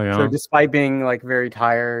 Oh, yeah? So despite being like very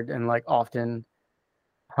tired and like often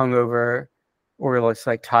hungover or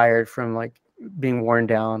like tired from like being worn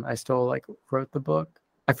down, I still like wrote the book.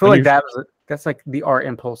 I feel like that's like the art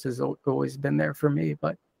impulse has always been there for me.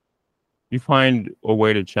 But you find a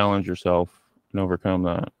way to challenge yourself and overcome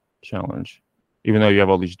that challenge, even though you have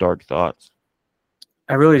all these dark thoughts.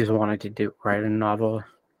 I really just wanted to write a novel.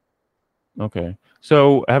 Okay.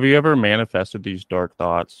 So have you ever manifested these dark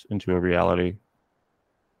thoughts into a reality?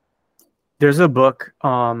 There's a book,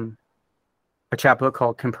 a chapbook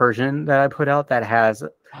called Compersion that I put out that has,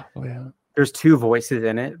 there's 2 voices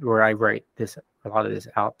in it where I write a lot of this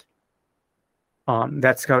out.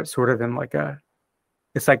 That's got sort of in like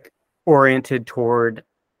it's like oriented toward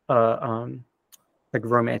like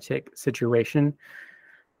romantic situation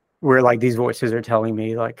where like these voices are telling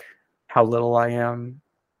me like how little I am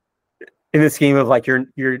in the scheme of like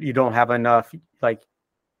you don't have enough, like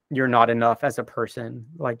you're not enough as a person,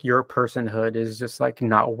 like your personhood is just like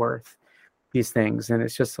not worth these things. And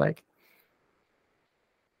it's just like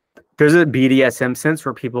there's a BDSM sense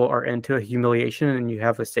where people are into a humiliation and you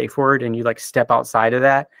have a safe word and you like step outside of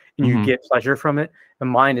that and you get pleasure from it. And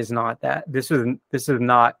mine is not that. This is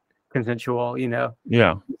not consensual, you know.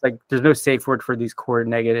 Yeah. It's like there's no safe word for these core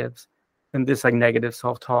negatives and this like negative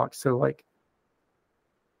self-talk. So like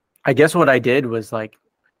I guess what I did was like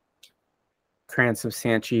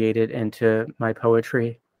transubstantiated into my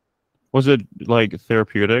poetry. Was it like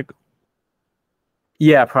therapeutic?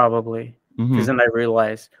 Yeah, probably. Because then I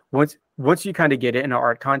realized once you kind of get it in an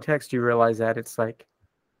art context, you realize that it's like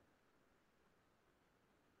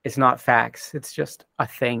it's not facts. It's just a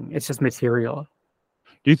thing. It's just material.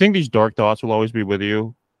 Do you think these dark thoughts will always be with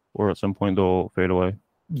you, or at some point they'll fade away?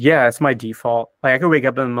 Yeah, it's my default. Like I could wake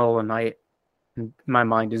up in the middle of the night and my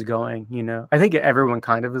mind is going, you know. I think everyone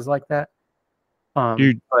kind of is like that. But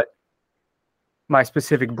my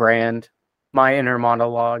specific brand, my inner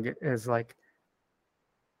monologue is like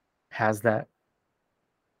has that.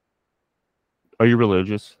 Are you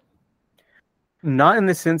religious? Not in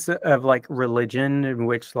the sense of like religion in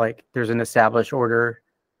which like there's an established order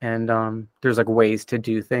and there's like ways to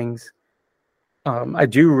do things. I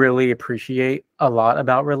do really appreciate a lot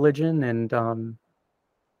about religion and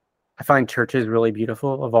I find churches really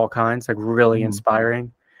beautiful of all kinds, like really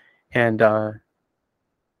inspiring. And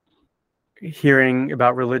hearing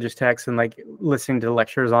about religious texts and like listening to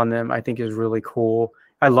lectures on them, I think is really cool.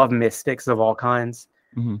 I love mystics of all kinds.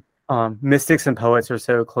 Mystics and poets are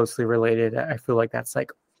so closely related. I feel like that's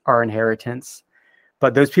like our inheritance.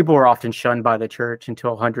 But those people were often shunned by the church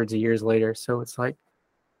until hundreds of years later. So it's like,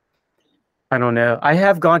 I don't know. I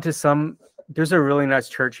have gone to there's a really nice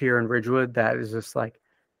church here in Ridgewood that is just like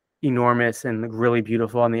enormous and really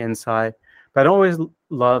beautiful on the inside. But I don't always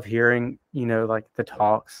love hearing, you know, like the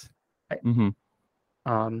talks. They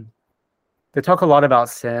talk a lot about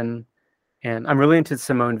sin. And I'm really into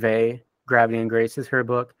Simone Weil. Gravity and Grace is her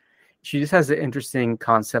book. She just has interesting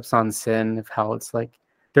concepts on sin, of how it's like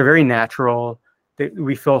they're very natural.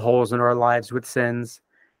 We fill holes in our lives with sins,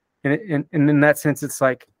 and in that sense, it's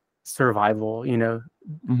like survival, you know.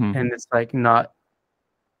 And it's like they're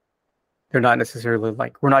not necessarily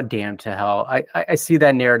like we're not damned to hell. I see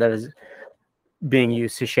that narrative as being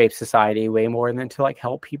used to shape society way more than to like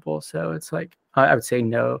help people. So it's like I would say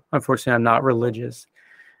no. Unfortunately, I'm not religious.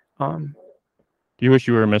 Do you wish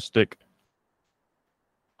you were a mystic?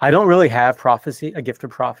 I don't really have a gift of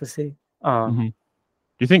prophecy. Do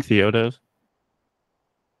you think Theo does?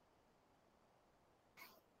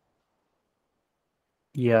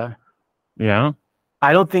 Yeah. Yeah?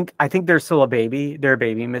 I think they're still a baby. They're a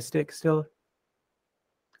baby mystic still.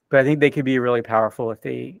 But I think they could be really powerful if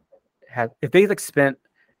they like spent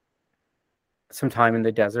some time in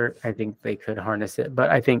the desert. I think they could harness it. But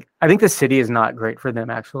I think the city is not great for them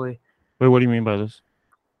actually. Wait, what do you mean by this?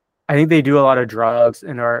 I think they do a lot of drugs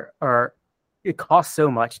and are it costs so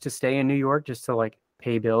much to stay in New York just to like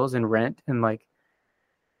pay bills and rent and like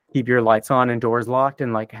keep your lights on and doors locked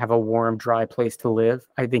and like have a warm, dry place to live.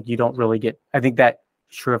 I think you don't really I think that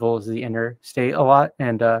shrivels the inner state a lot.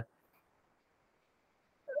 And I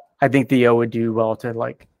think Theo would do well to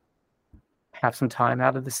like have some time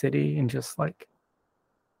out of the city and just like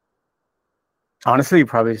honestly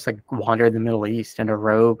probably just like wander the Middle East in a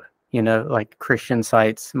robe. You know, like Christian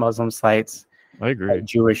sites, Muslim sites, I agree.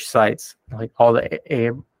 Jewish sites, like all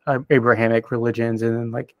the Abrahamic religions, and then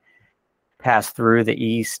like pass through the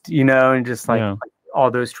East, you know, and just like all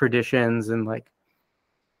those traditions and like.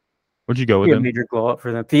 Would you go with him? Major glow up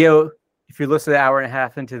for them, Theo. If you listen to an hour and a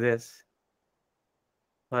half into this,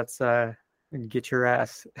 let's get your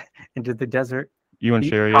ass into the desert. You and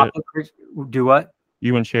Chariot. Do what?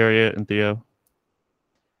 You and Chariot and Theo.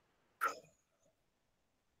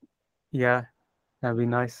 Yeah, that'd be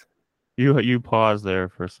nice. You pause there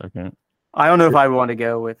for a second. I don't know if I want to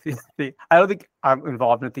go with I don't think I'm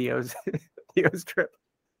involved in Theo's trip.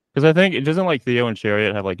 Because I think it doesn't like Theo and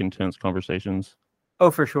Chariot have like intense conversations.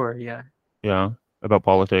 Oh, for sure, yeah. Yeah, about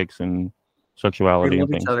politics and sexuality and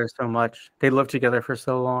things. They love each other so much. They lived together for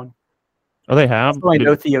so long. Oh, they have? So I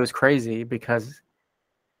know Theo's crazy because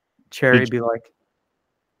Chariot be like,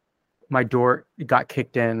 my door got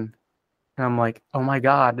kicked in. And I'm like, oh my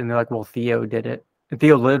God. And they're like, well, Theo did it. And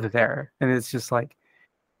Theo lived there. And it's just like,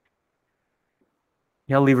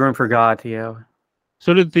 you gotta leave room for God, Theo.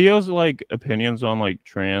 So did Theo's like opinions on like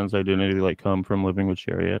trans identity like come from living with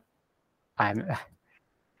Chariot? I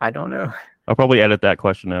don't know. I'll probably edit that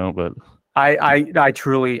question out, but I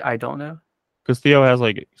truly don't know. Because Theo has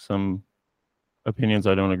like some opinions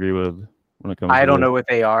I don't agree with. when it comes I to don't this. know what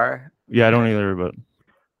they are. Yeah, I don't either, but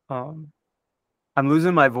I'm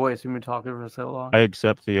losing my voice. We've been talking for so long. I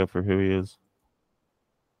accept Theo for who he is.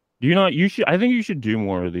 Do you not? You should. I think you should do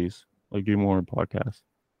more of these. Like, do more podcasts,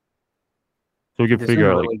 so we can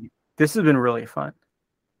figure out. This has been really fun.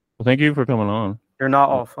 Well, thank you for coming on. They're not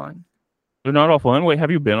all fun. They're not all fun. Wait,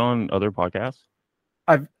 have you been on other podcasts?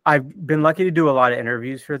 I've been lucky to do a lot of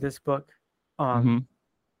interviews for this book. But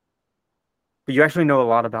you actually know a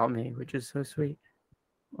lot about me, which is so sweet.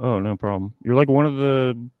 Oh, no problem. You're like one of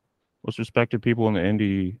the most respected people in the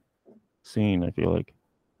indie scene, I feel like.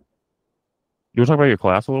 You want to talk about your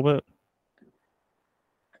class a little bit?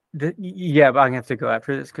 Yeah, but I'm gonna have to go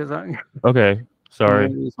after this because I'm okay. Sorry.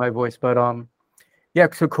 I'm gonna lose my voice. But yeah.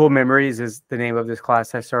 So Cool Memories is the name of this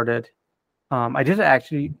class I started. I did it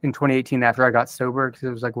actually in 2018 after I got sober because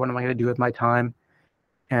it was like, what am I gonna do with my time?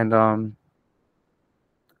 And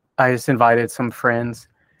I just invited some friends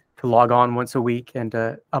to log on once a week and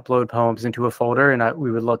upload poems into a folder, and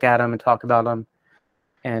we would look at them and talk about them.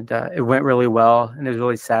 And it went really well, and it was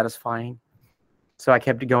really satisfying. So I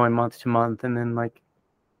kept it going month to month, and then like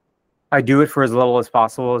I do it for as little as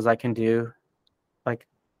possible as I can do, like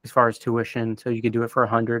as far as tuition. So you could do it for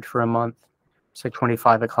 100 for a month. It's like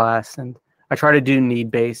 25 a class, and I try to do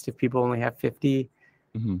need based if people only have 50.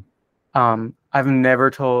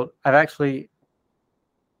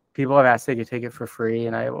 People have asked if they could take it for free,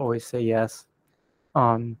 and I always say yes.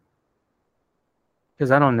 Because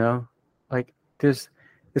I don't know, like this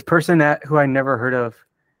person who I never heard of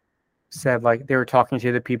said like they were talking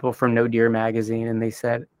to the people from No Deer magazine, and they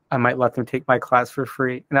said I might let them take my class for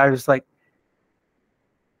free, and I was like,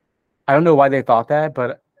 I don't know why they thought that,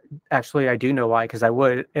 but actually I do know why, because I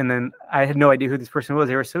would. And then I had no idea who this person was.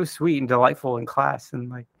 They were so sweet and delightful in class, and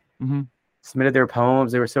like submitted their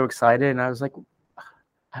poems. They were so excited, and I was like,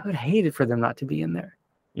 I would hate it for them not to be in there.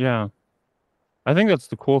 Yeah. I think that's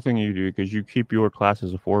the cool thing you do, because you keep your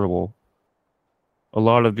classes affordable. A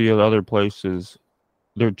lot of the other places,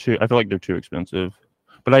 I feel like they're too expensive.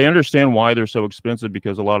 But I understand why they're so expensive,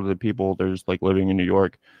 because a lot of the people, there's like living in New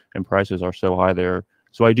York and prices are so high there.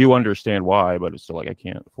 So I do understand why, but it's still like I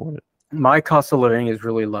can't afford it. My cost of living is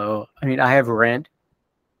really low. I mean, I have rent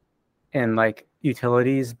and like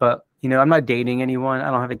utilities, but you know, I'm not dating anyone. I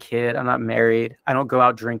don't have a kid. I'm not married. I don't go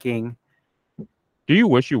out drinking. Do you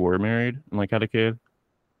wish you were married and like had a kid?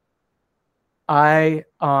 I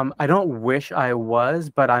don't wish I was,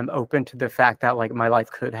 but I'm open to the fact that like my life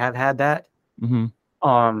could have had that. And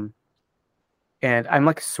I'm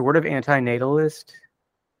like sort of anti-natalist.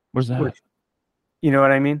 What's that? You know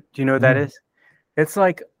what I mean? Do you know what that is? It's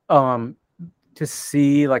like to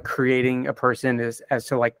see like creating a person as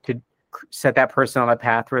to like to set that person on a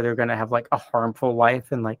path where they're going to have like a harmful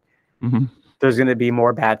life, and like there's going to be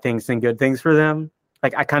more bad things than good things for them.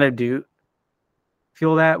 Like I kind of do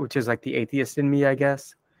feel that, which is like the atheist in me, I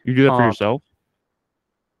guess. You do that for yourself?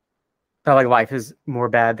 That like life is more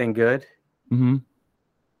bad than good. Or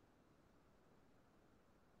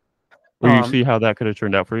you see how that could have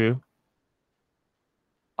turned out for you?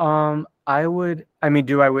 Do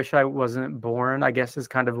I wish I wasn't born? I guess is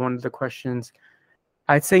kind of one of the questions.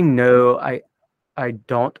 I'd say no. I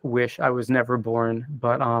don't wish I was never born,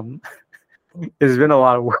 but it's been a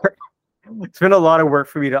lot of work. It's been a lot of work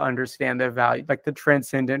for me to understand the value, like the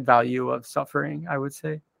transcendent value of suffering, I would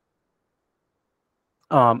say.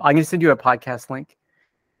 I'm going to send you a podcast link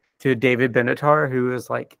to David Benatar, who is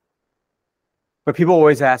like, but people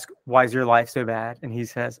always ask, why is your life so bad? And he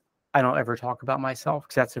says, I don't ever talk about myself,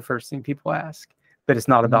 because that's the first thing people ask. But it's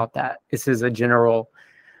not about that. This is a general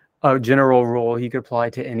rule he could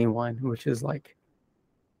apply to anyone, which is like,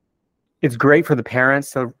 it's great for the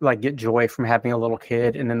parents to like get joy from having a little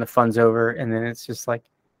kid, and then the fun's over, and then it's just like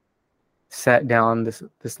set down this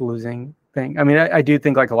losing thing. I mean, I do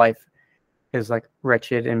think like life is like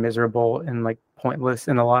wretched and miserable and like pointless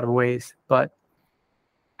in a lot of ways, but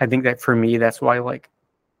I think that for me, that's why like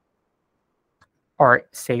art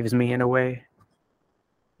saves me in a way.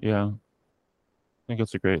 Yeah, I think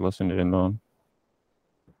it's a great lesson to end on.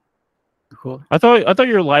 Cool. I thought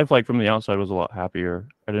your life, like from the outside, was a lot happier.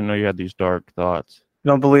 I didn't know you had these dark thoughts.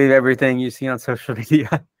 Don't believe everything you see on social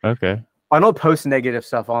media. Okay. I don't post negative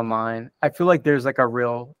stuff online. I feel like there's like a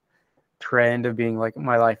real trend of being like,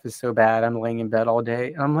 my life is so bad, I'm laying in bed all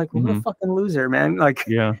day. And I'm like, what a fucking loser, man. Like,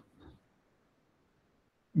 yeah,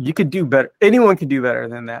 you could do better. Anyone could do better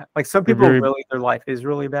than that. Like some people really, their life is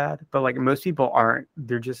really bad, but like most people aren't.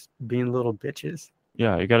 They're just being little bitches.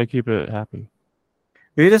 Yeah, you got to keep it happy.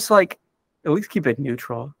 You just like, at least keep it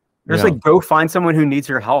neutral. Just like go find someone who needs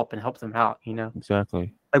your help and help them out, you know?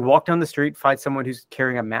 Exactly. Like walk down the street, find someone who's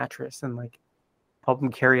carrying a mattress and like help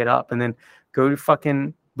them carry it up, and then go to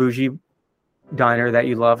fucking bougie diner that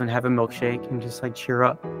you love and have a milkshake and just like cheer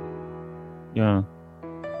up. Yeah.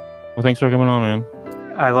 Well, thanks for coming on,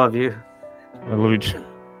 man. I love you. I love you too.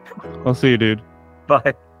 I'll see you, dude.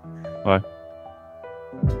 Bye. Bye.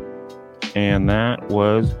 And that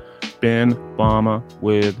was Ben Fama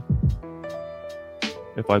with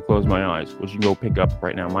If I Close My Eyes, which you can go pick up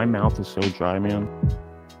right now. My mouth is so dry, man.